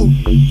crew.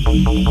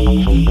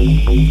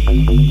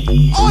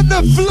 On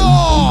the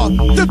floor,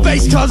 the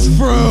bass comes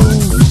through.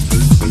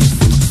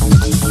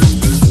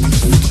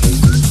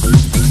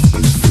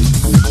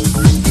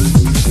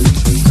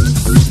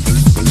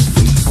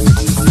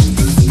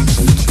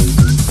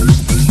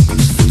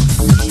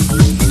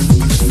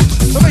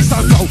 The bass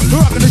don't go. We're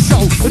rocking the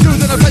show. The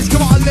Druid and the bass.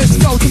 Come on, let's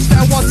go. Just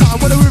down one time.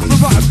 When we're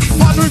revive.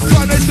 Partner in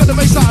crime, it's got the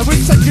baseline, we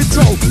take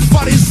control,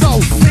 body and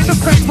soul, in the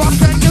fake rock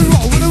and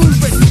roll, we're gonna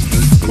move it,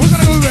 we're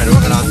gonna move it, we're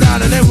gonna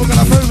down and then we're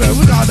gonna prove it,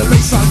 we got the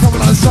baseline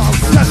coming on the song,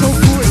 that's all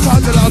cool, it's time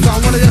to log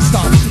on, wanna just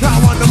start, now I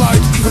want the mic,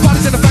 the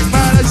body's in the fake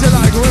man as you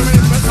like, we're in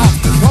it up,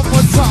 one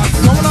more time,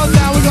 coming on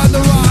down, we got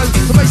the rhyme,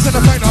 the bass in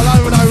the fake, all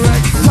over the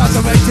wreck, time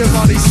to make your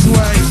body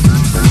sway.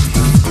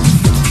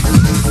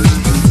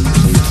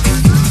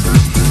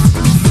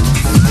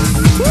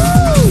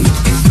 Woo!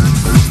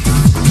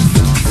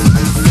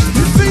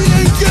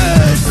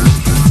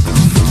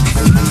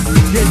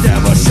 Get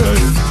down my shirt.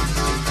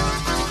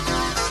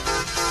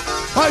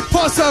 Hey,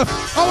 Possum,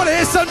 I want to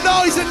hear some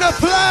noise in the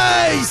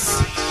place.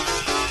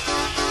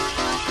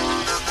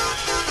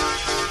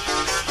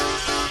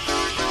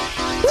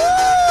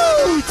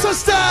 Woo!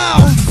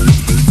 Touchdown!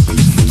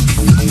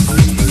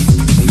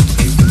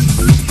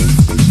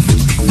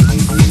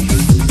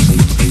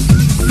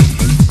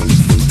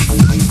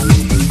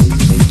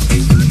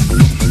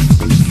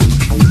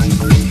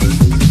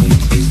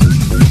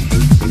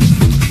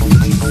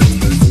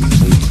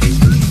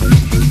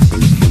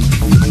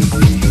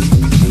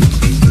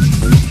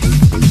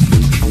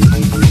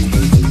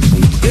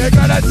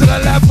 To the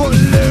level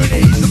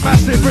loonies,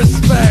 massive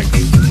respect.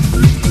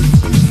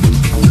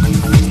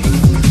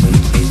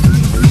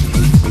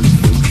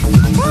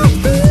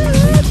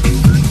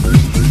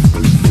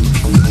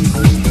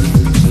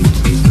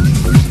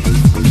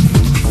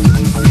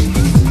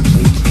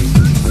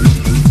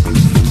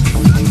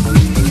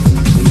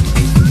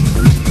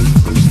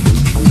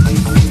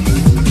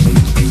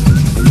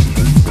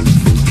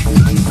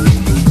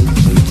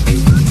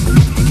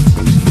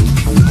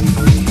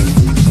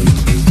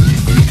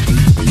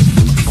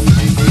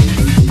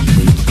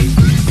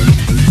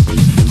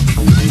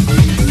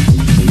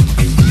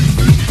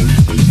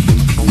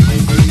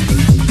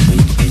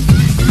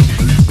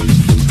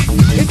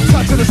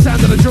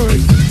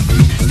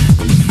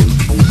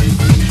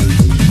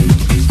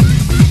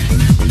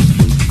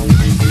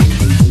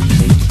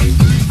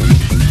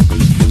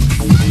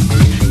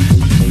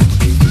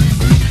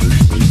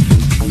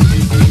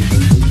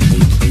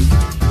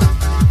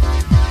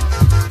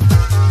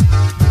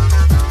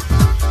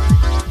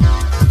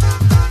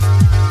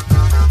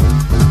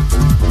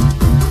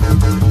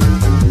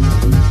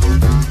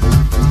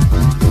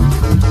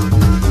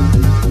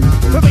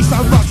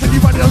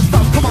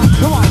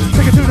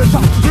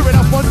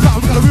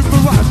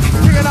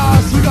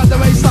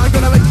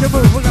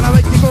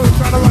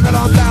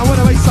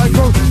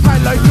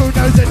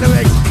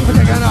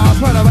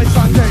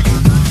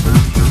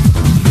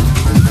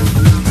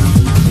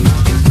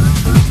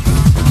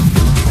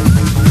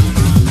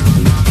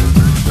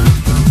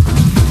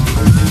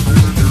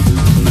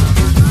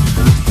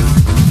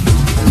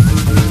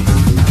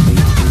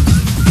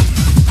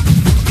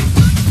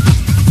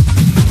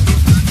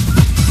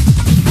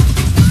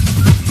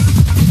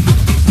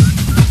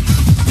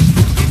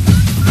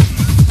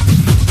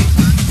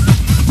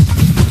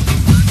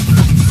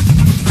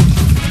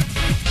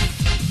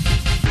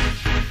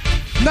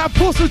 Now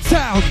Portsmouth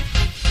Town,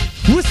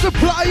 we're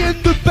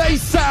supplying the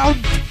bass sound.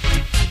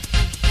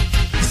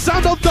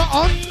 Sound of the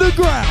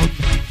underground.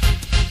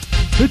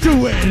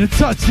 Do it and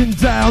touching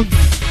down.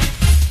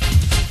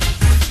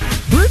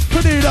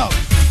 Ripping it up.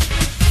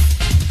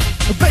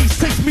 The bass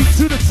takes me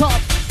to the top.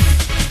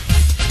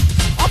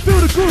 I feel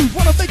the groove,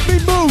 wanna make me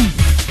move.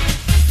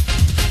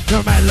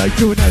 No man like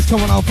doing that's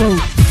coming on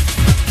through.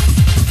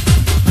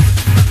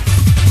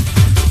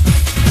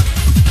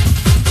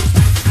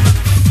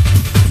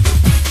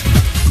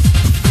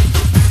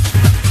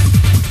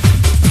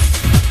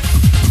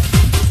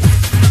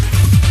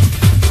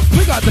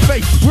 We got the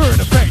bass, we're in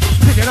effect.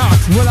 Kicking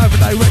us, we're over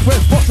direct. We're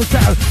Boston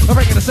Town, I'm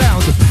breaking the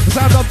sound of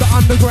the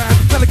underground.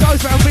 Now the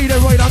guys round me, they're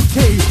right on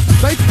key.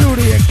 They feel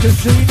the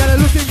ecstasy, now they're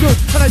looking good.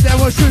 And they damn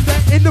well should,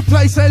 they're in the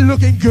place, they're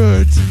looking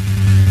good.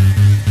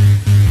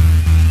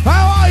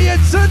 How are you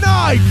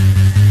tonight?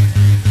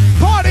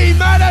 Party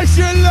man as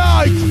you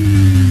like.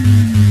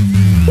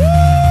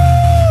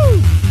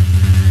 Woo!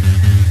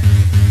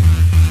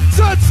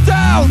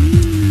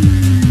 Touchdown!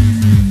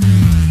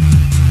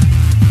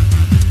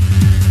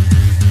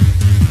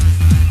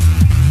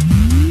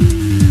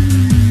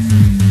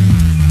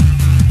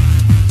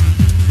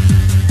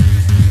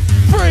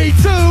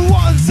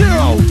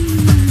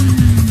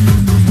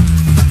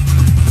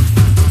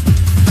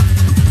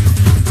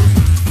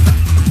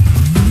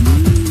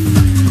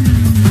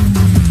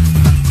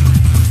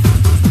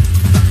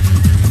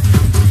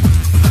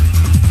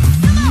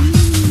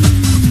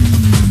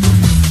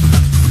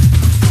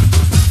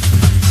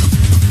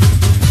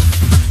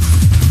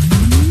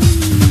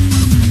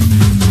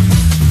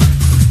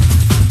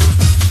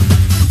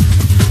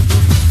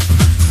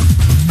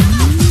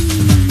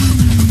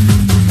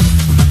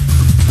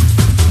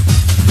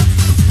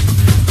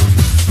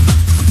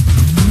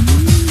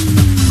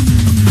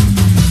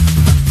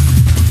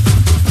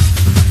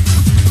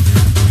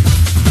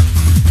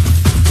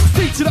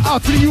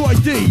 To the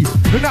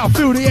UID, and now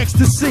feel the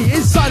ecstasy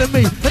inside of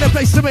me, in a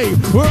place to me.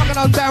 We're rocking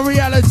on down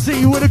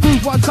reality with a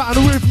groove one time,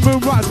 the rhythm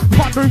and run.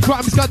 Pondering crime,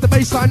 it's got the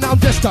bassline, now I'm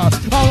Jester.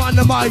 I'm on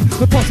the mic,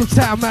 the boss of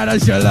town, man,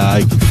 as you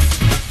like.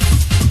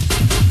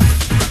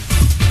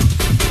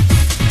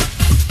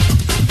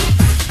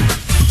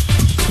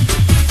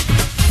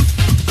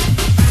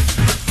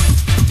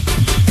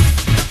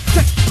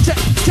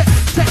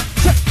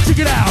 Check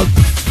it out.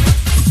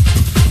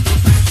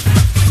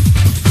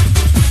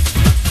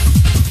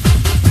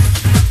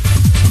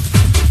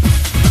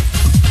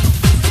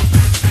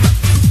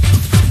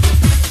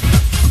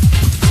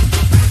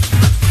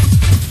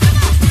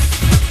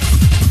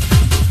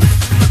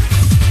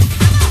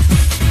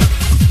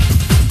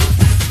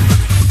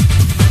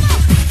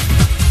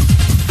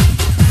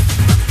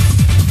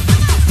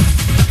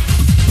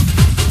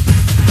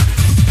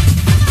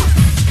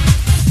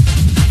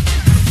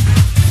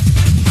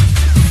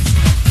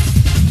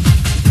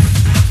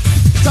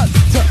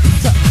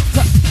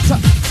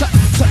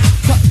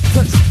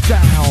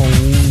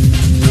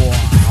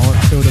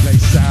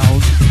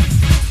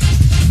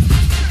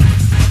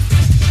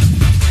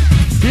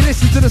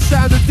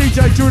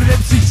 DJ Druid and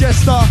MC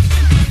Jester,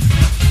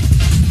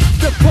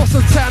 the boss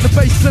of town, the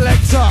bass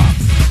selector,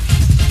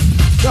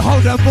 the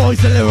hold on boys,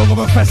 the lyrical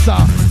professor.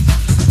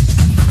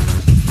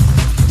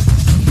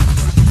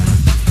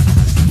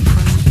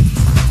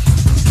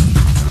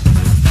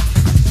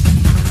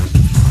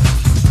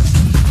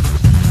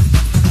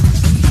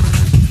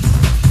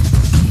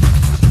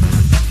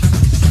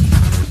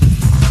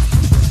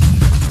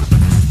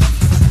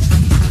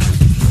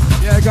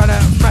 Yeah, got a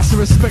massive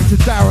respect to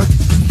Darren.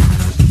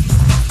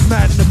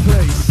 Man in the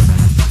place,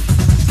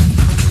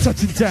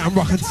 touching down,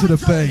 rocking to the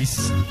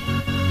bass.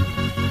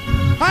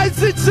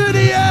 Hands into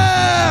the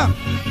air,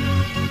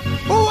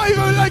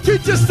 waving like you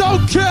just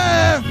don't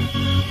care.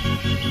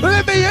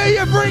 Let me hear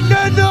you bring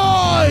the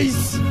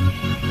noise,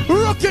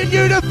 rocking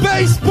you the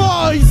bass,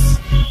 boys.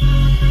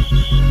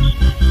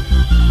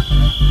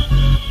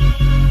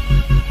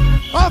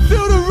 I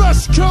feel the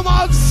rush come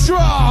on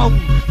strong.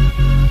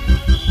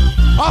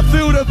 I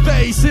feel the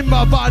bass in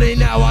my body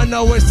now, I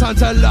know it's time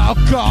to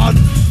lock on.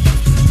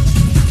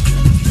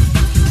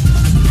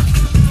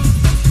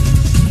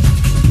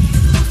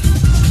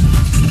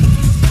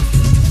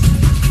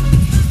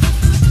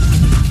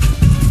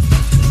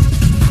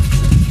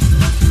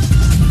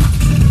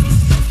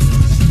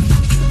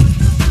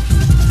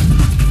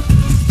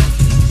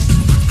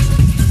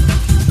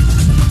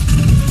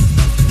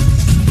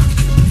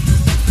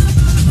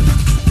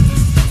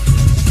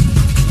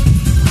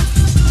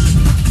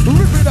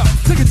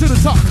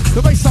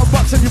 The bass sound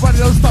bucks, everybody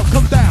don't stop,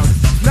 come down.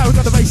 Now we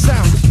got the bass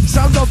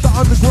sound of the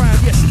underground.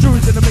 Yes,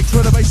 Druid's in the mix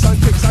where the bass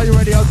sound kicks. Are you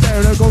ready out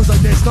there? And it goes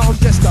like this. Now I'm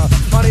Jester,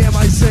 on the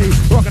MIC,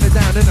 rocking it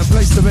down in a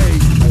place to be.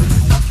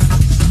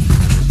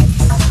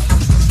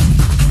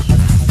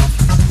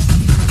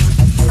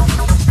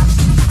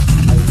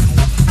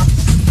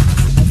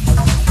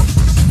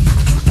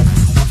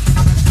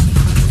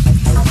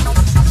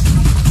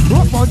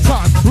 One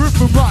time, rip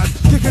and run,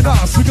 kicking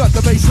us, we got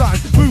the bass line,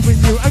 moving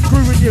you and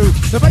grooving you.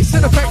 The bass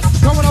in effect,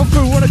 coming on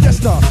through, what a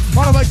jester.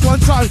 On the mic one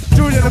time,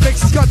 do it in the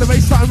mix, it's got the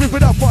baseline, rip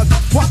it up, 1, 2,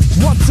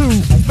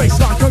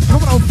 baseline,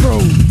 come on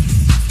through.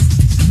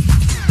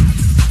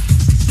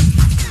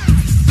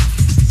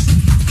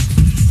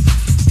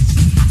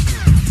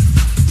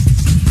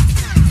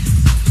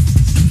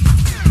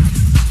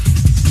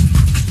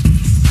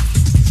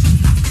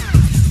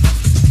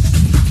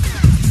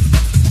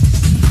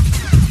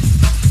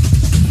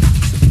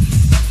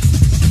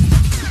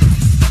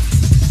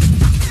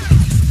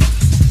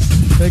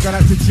 They're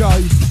gonna have to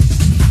Joe.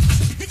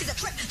 This is a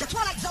trip, the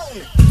Twilight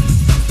Zone.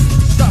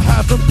 The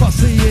have them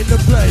bossy in the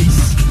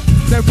place.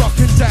 They're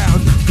rocking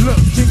down,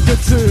 looking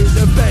good to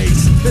the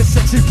bass. Their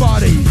sexy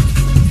body,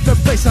 the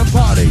bass and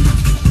party.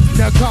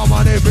 Now come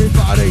on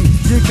everybody,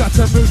 you got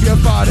to move your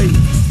body.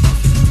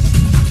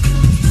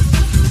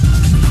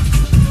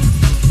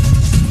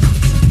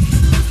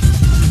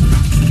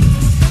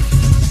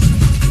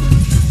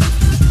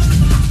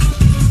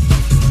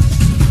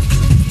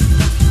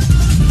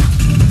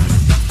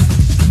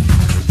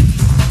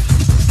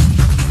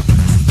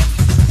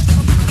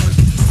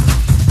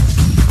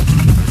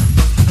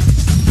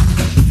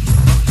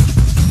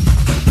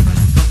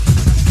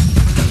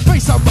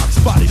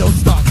 Body don't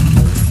stop.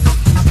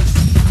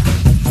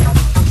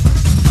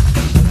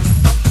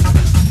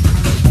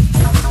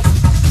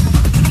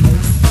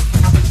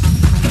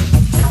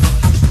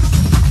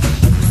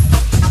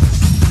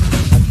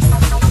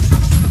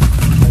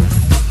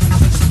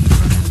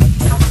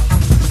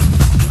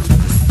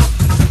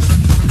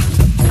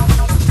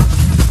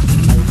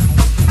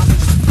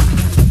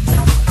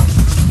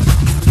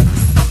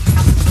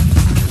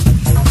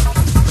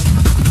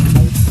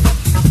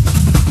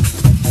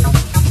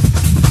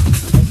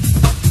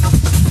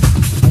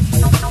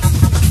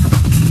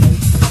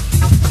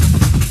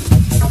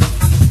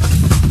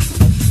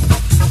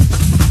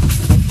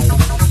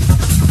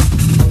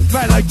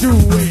 Do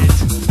it,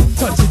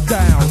 touch it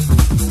down.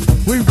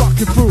 We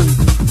rockin' through.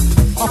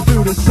 I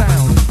feel the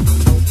sound.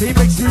 He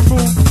makes me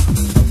move.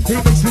 He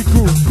makes me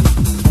groove.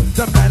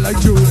 The man like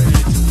Druid.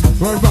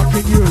 We're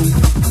rockin' you.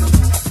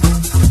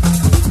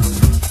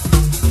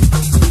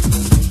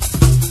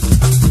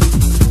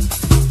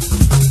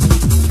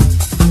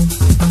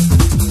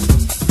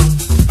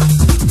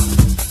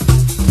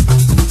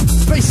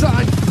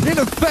 Baseline in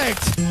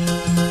effect.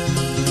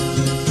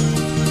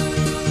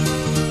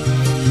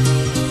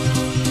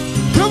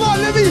 Come on,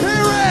 let me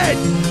hear it!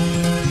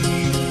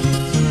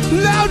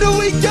 Louder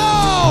we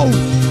go!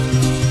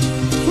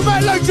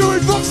 Man like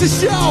Druid rocks the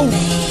show!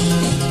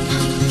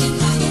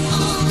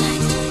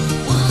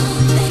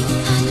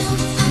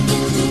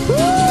 Woo!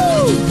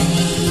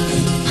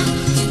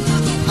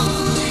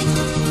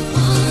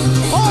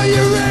 Are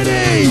you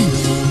ready?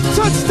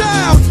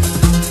 Touchdown!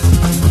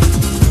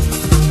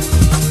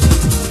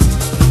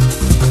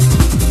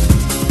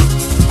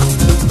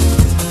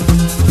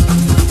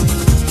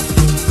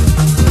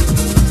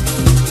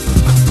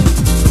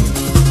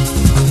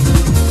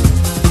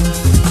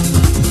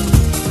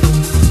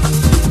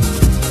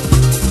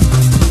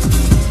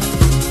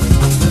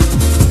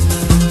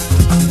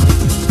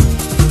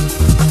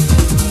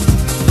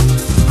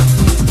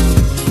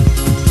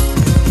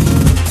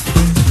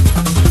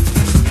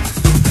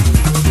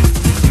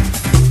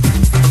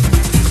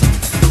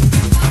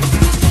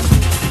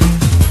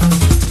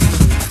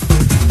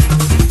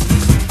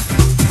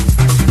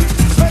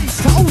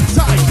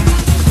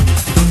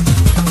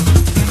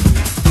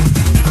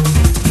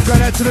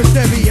 To the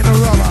Debbie and the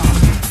rubber,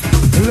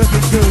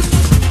 looking good.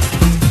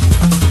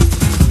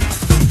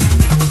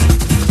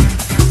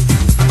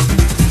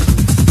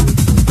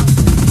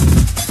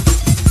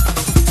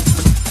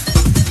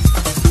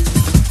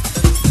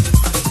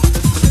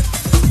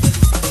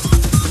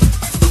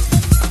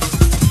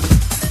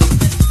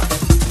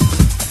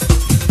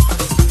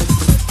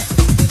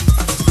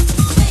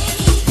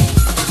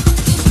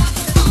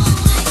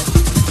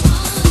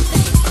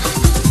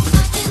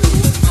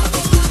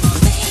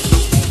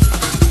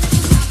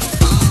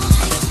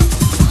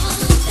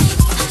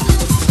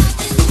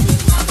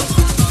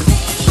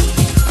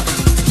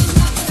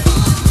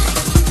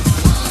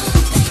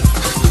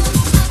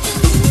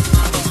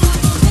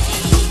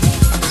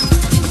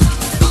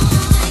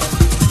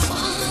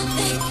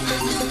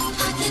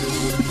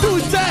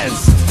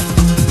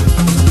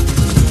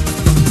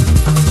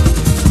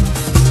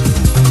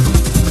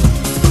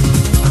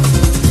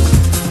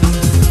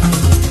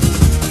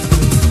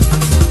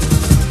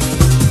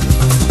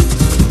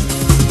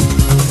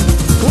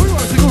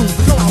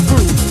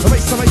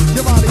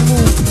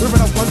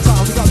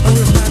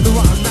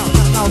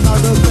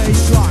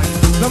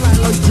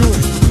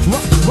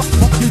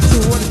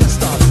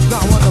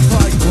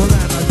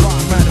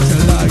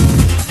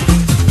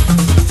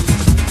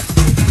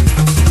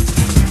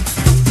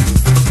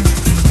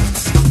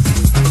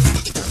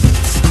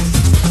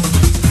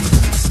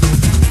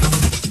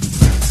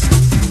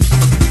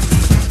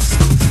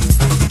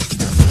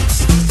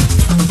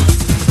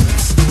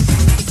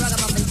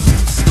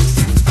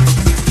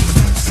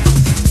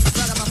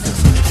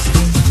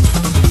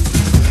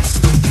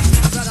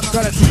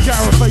 Got it to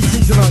Gareth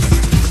 18 tonight.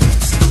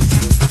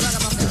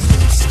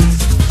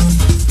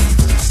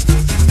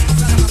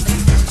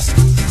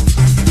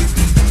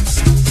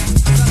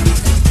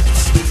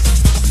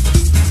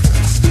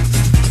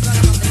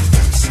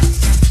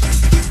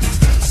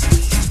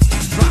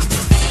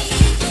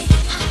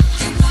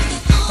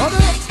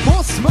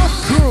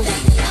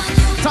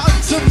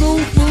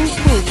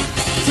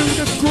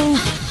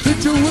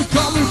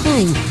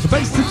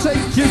 bass to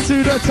take you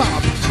to the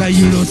top. Now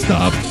you don't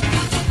stop.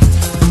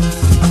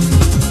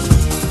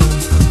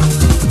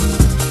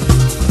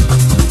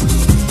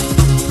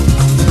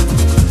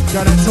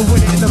 Got it to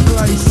win it in the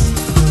place.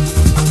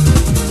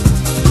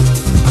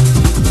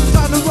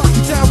 Time to rock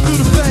it down through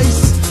the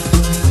face.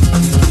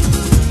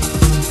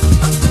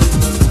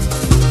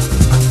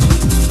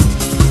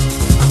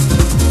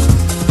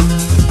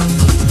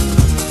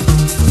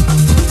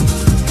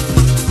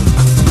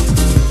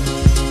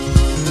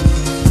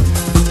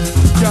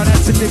 Got it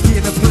to Nicky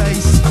in the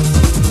place.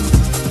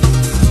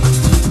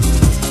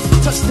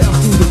 Touchdown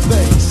through the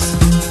face.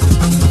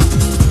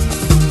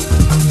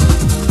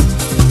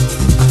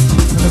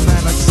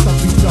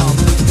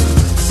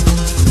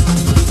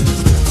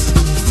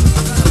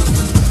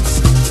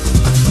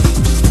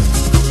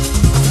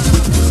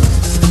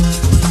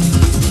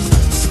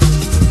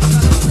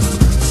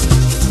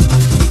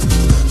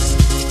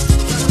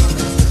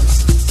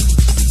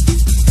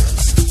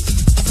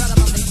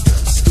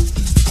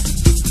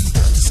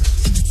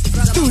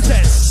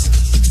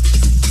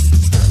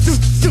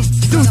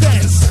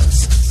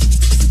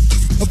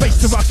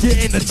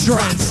 In the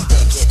trance.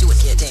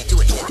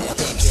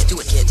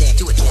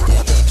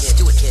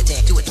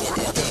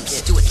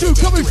 Dude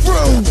coming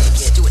through.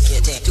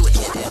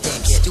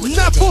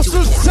 That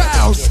Boston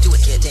town.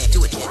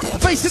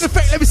 Bass in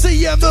effect, let me see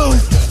you move.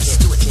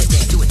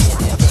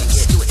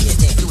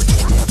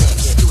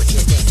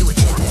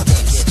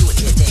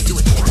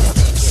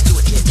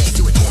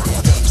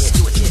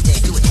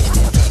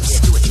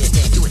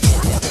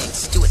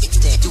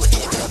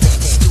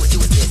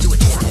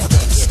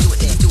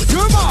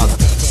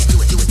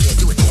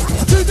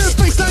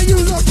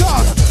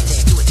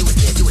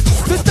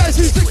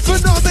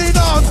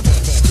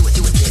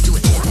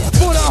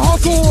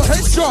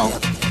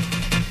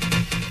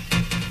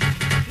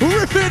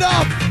 Rip it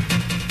up.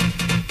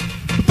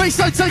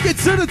 Bassline take it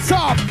to the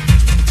top.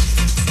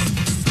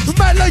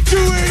 Man like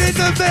Druid in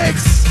the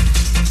mix.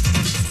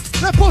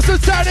 That Boston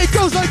town, it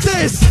goes like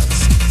this.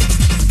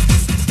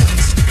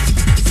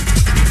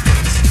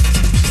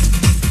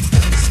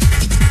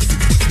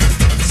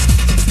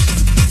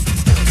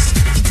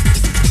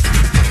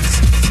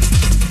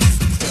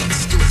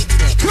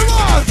 Come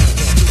on.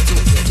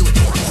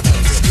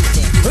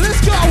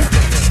 Let's go.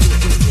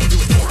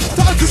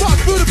 Time to rock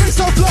through the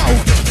bassline flow.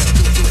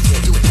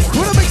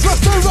 Wanna make us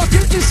the rock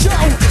in the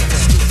show.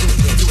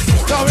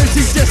 No, this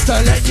is just to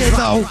let you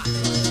know.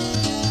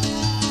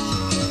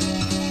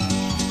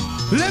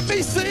 Let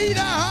me see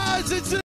the hands into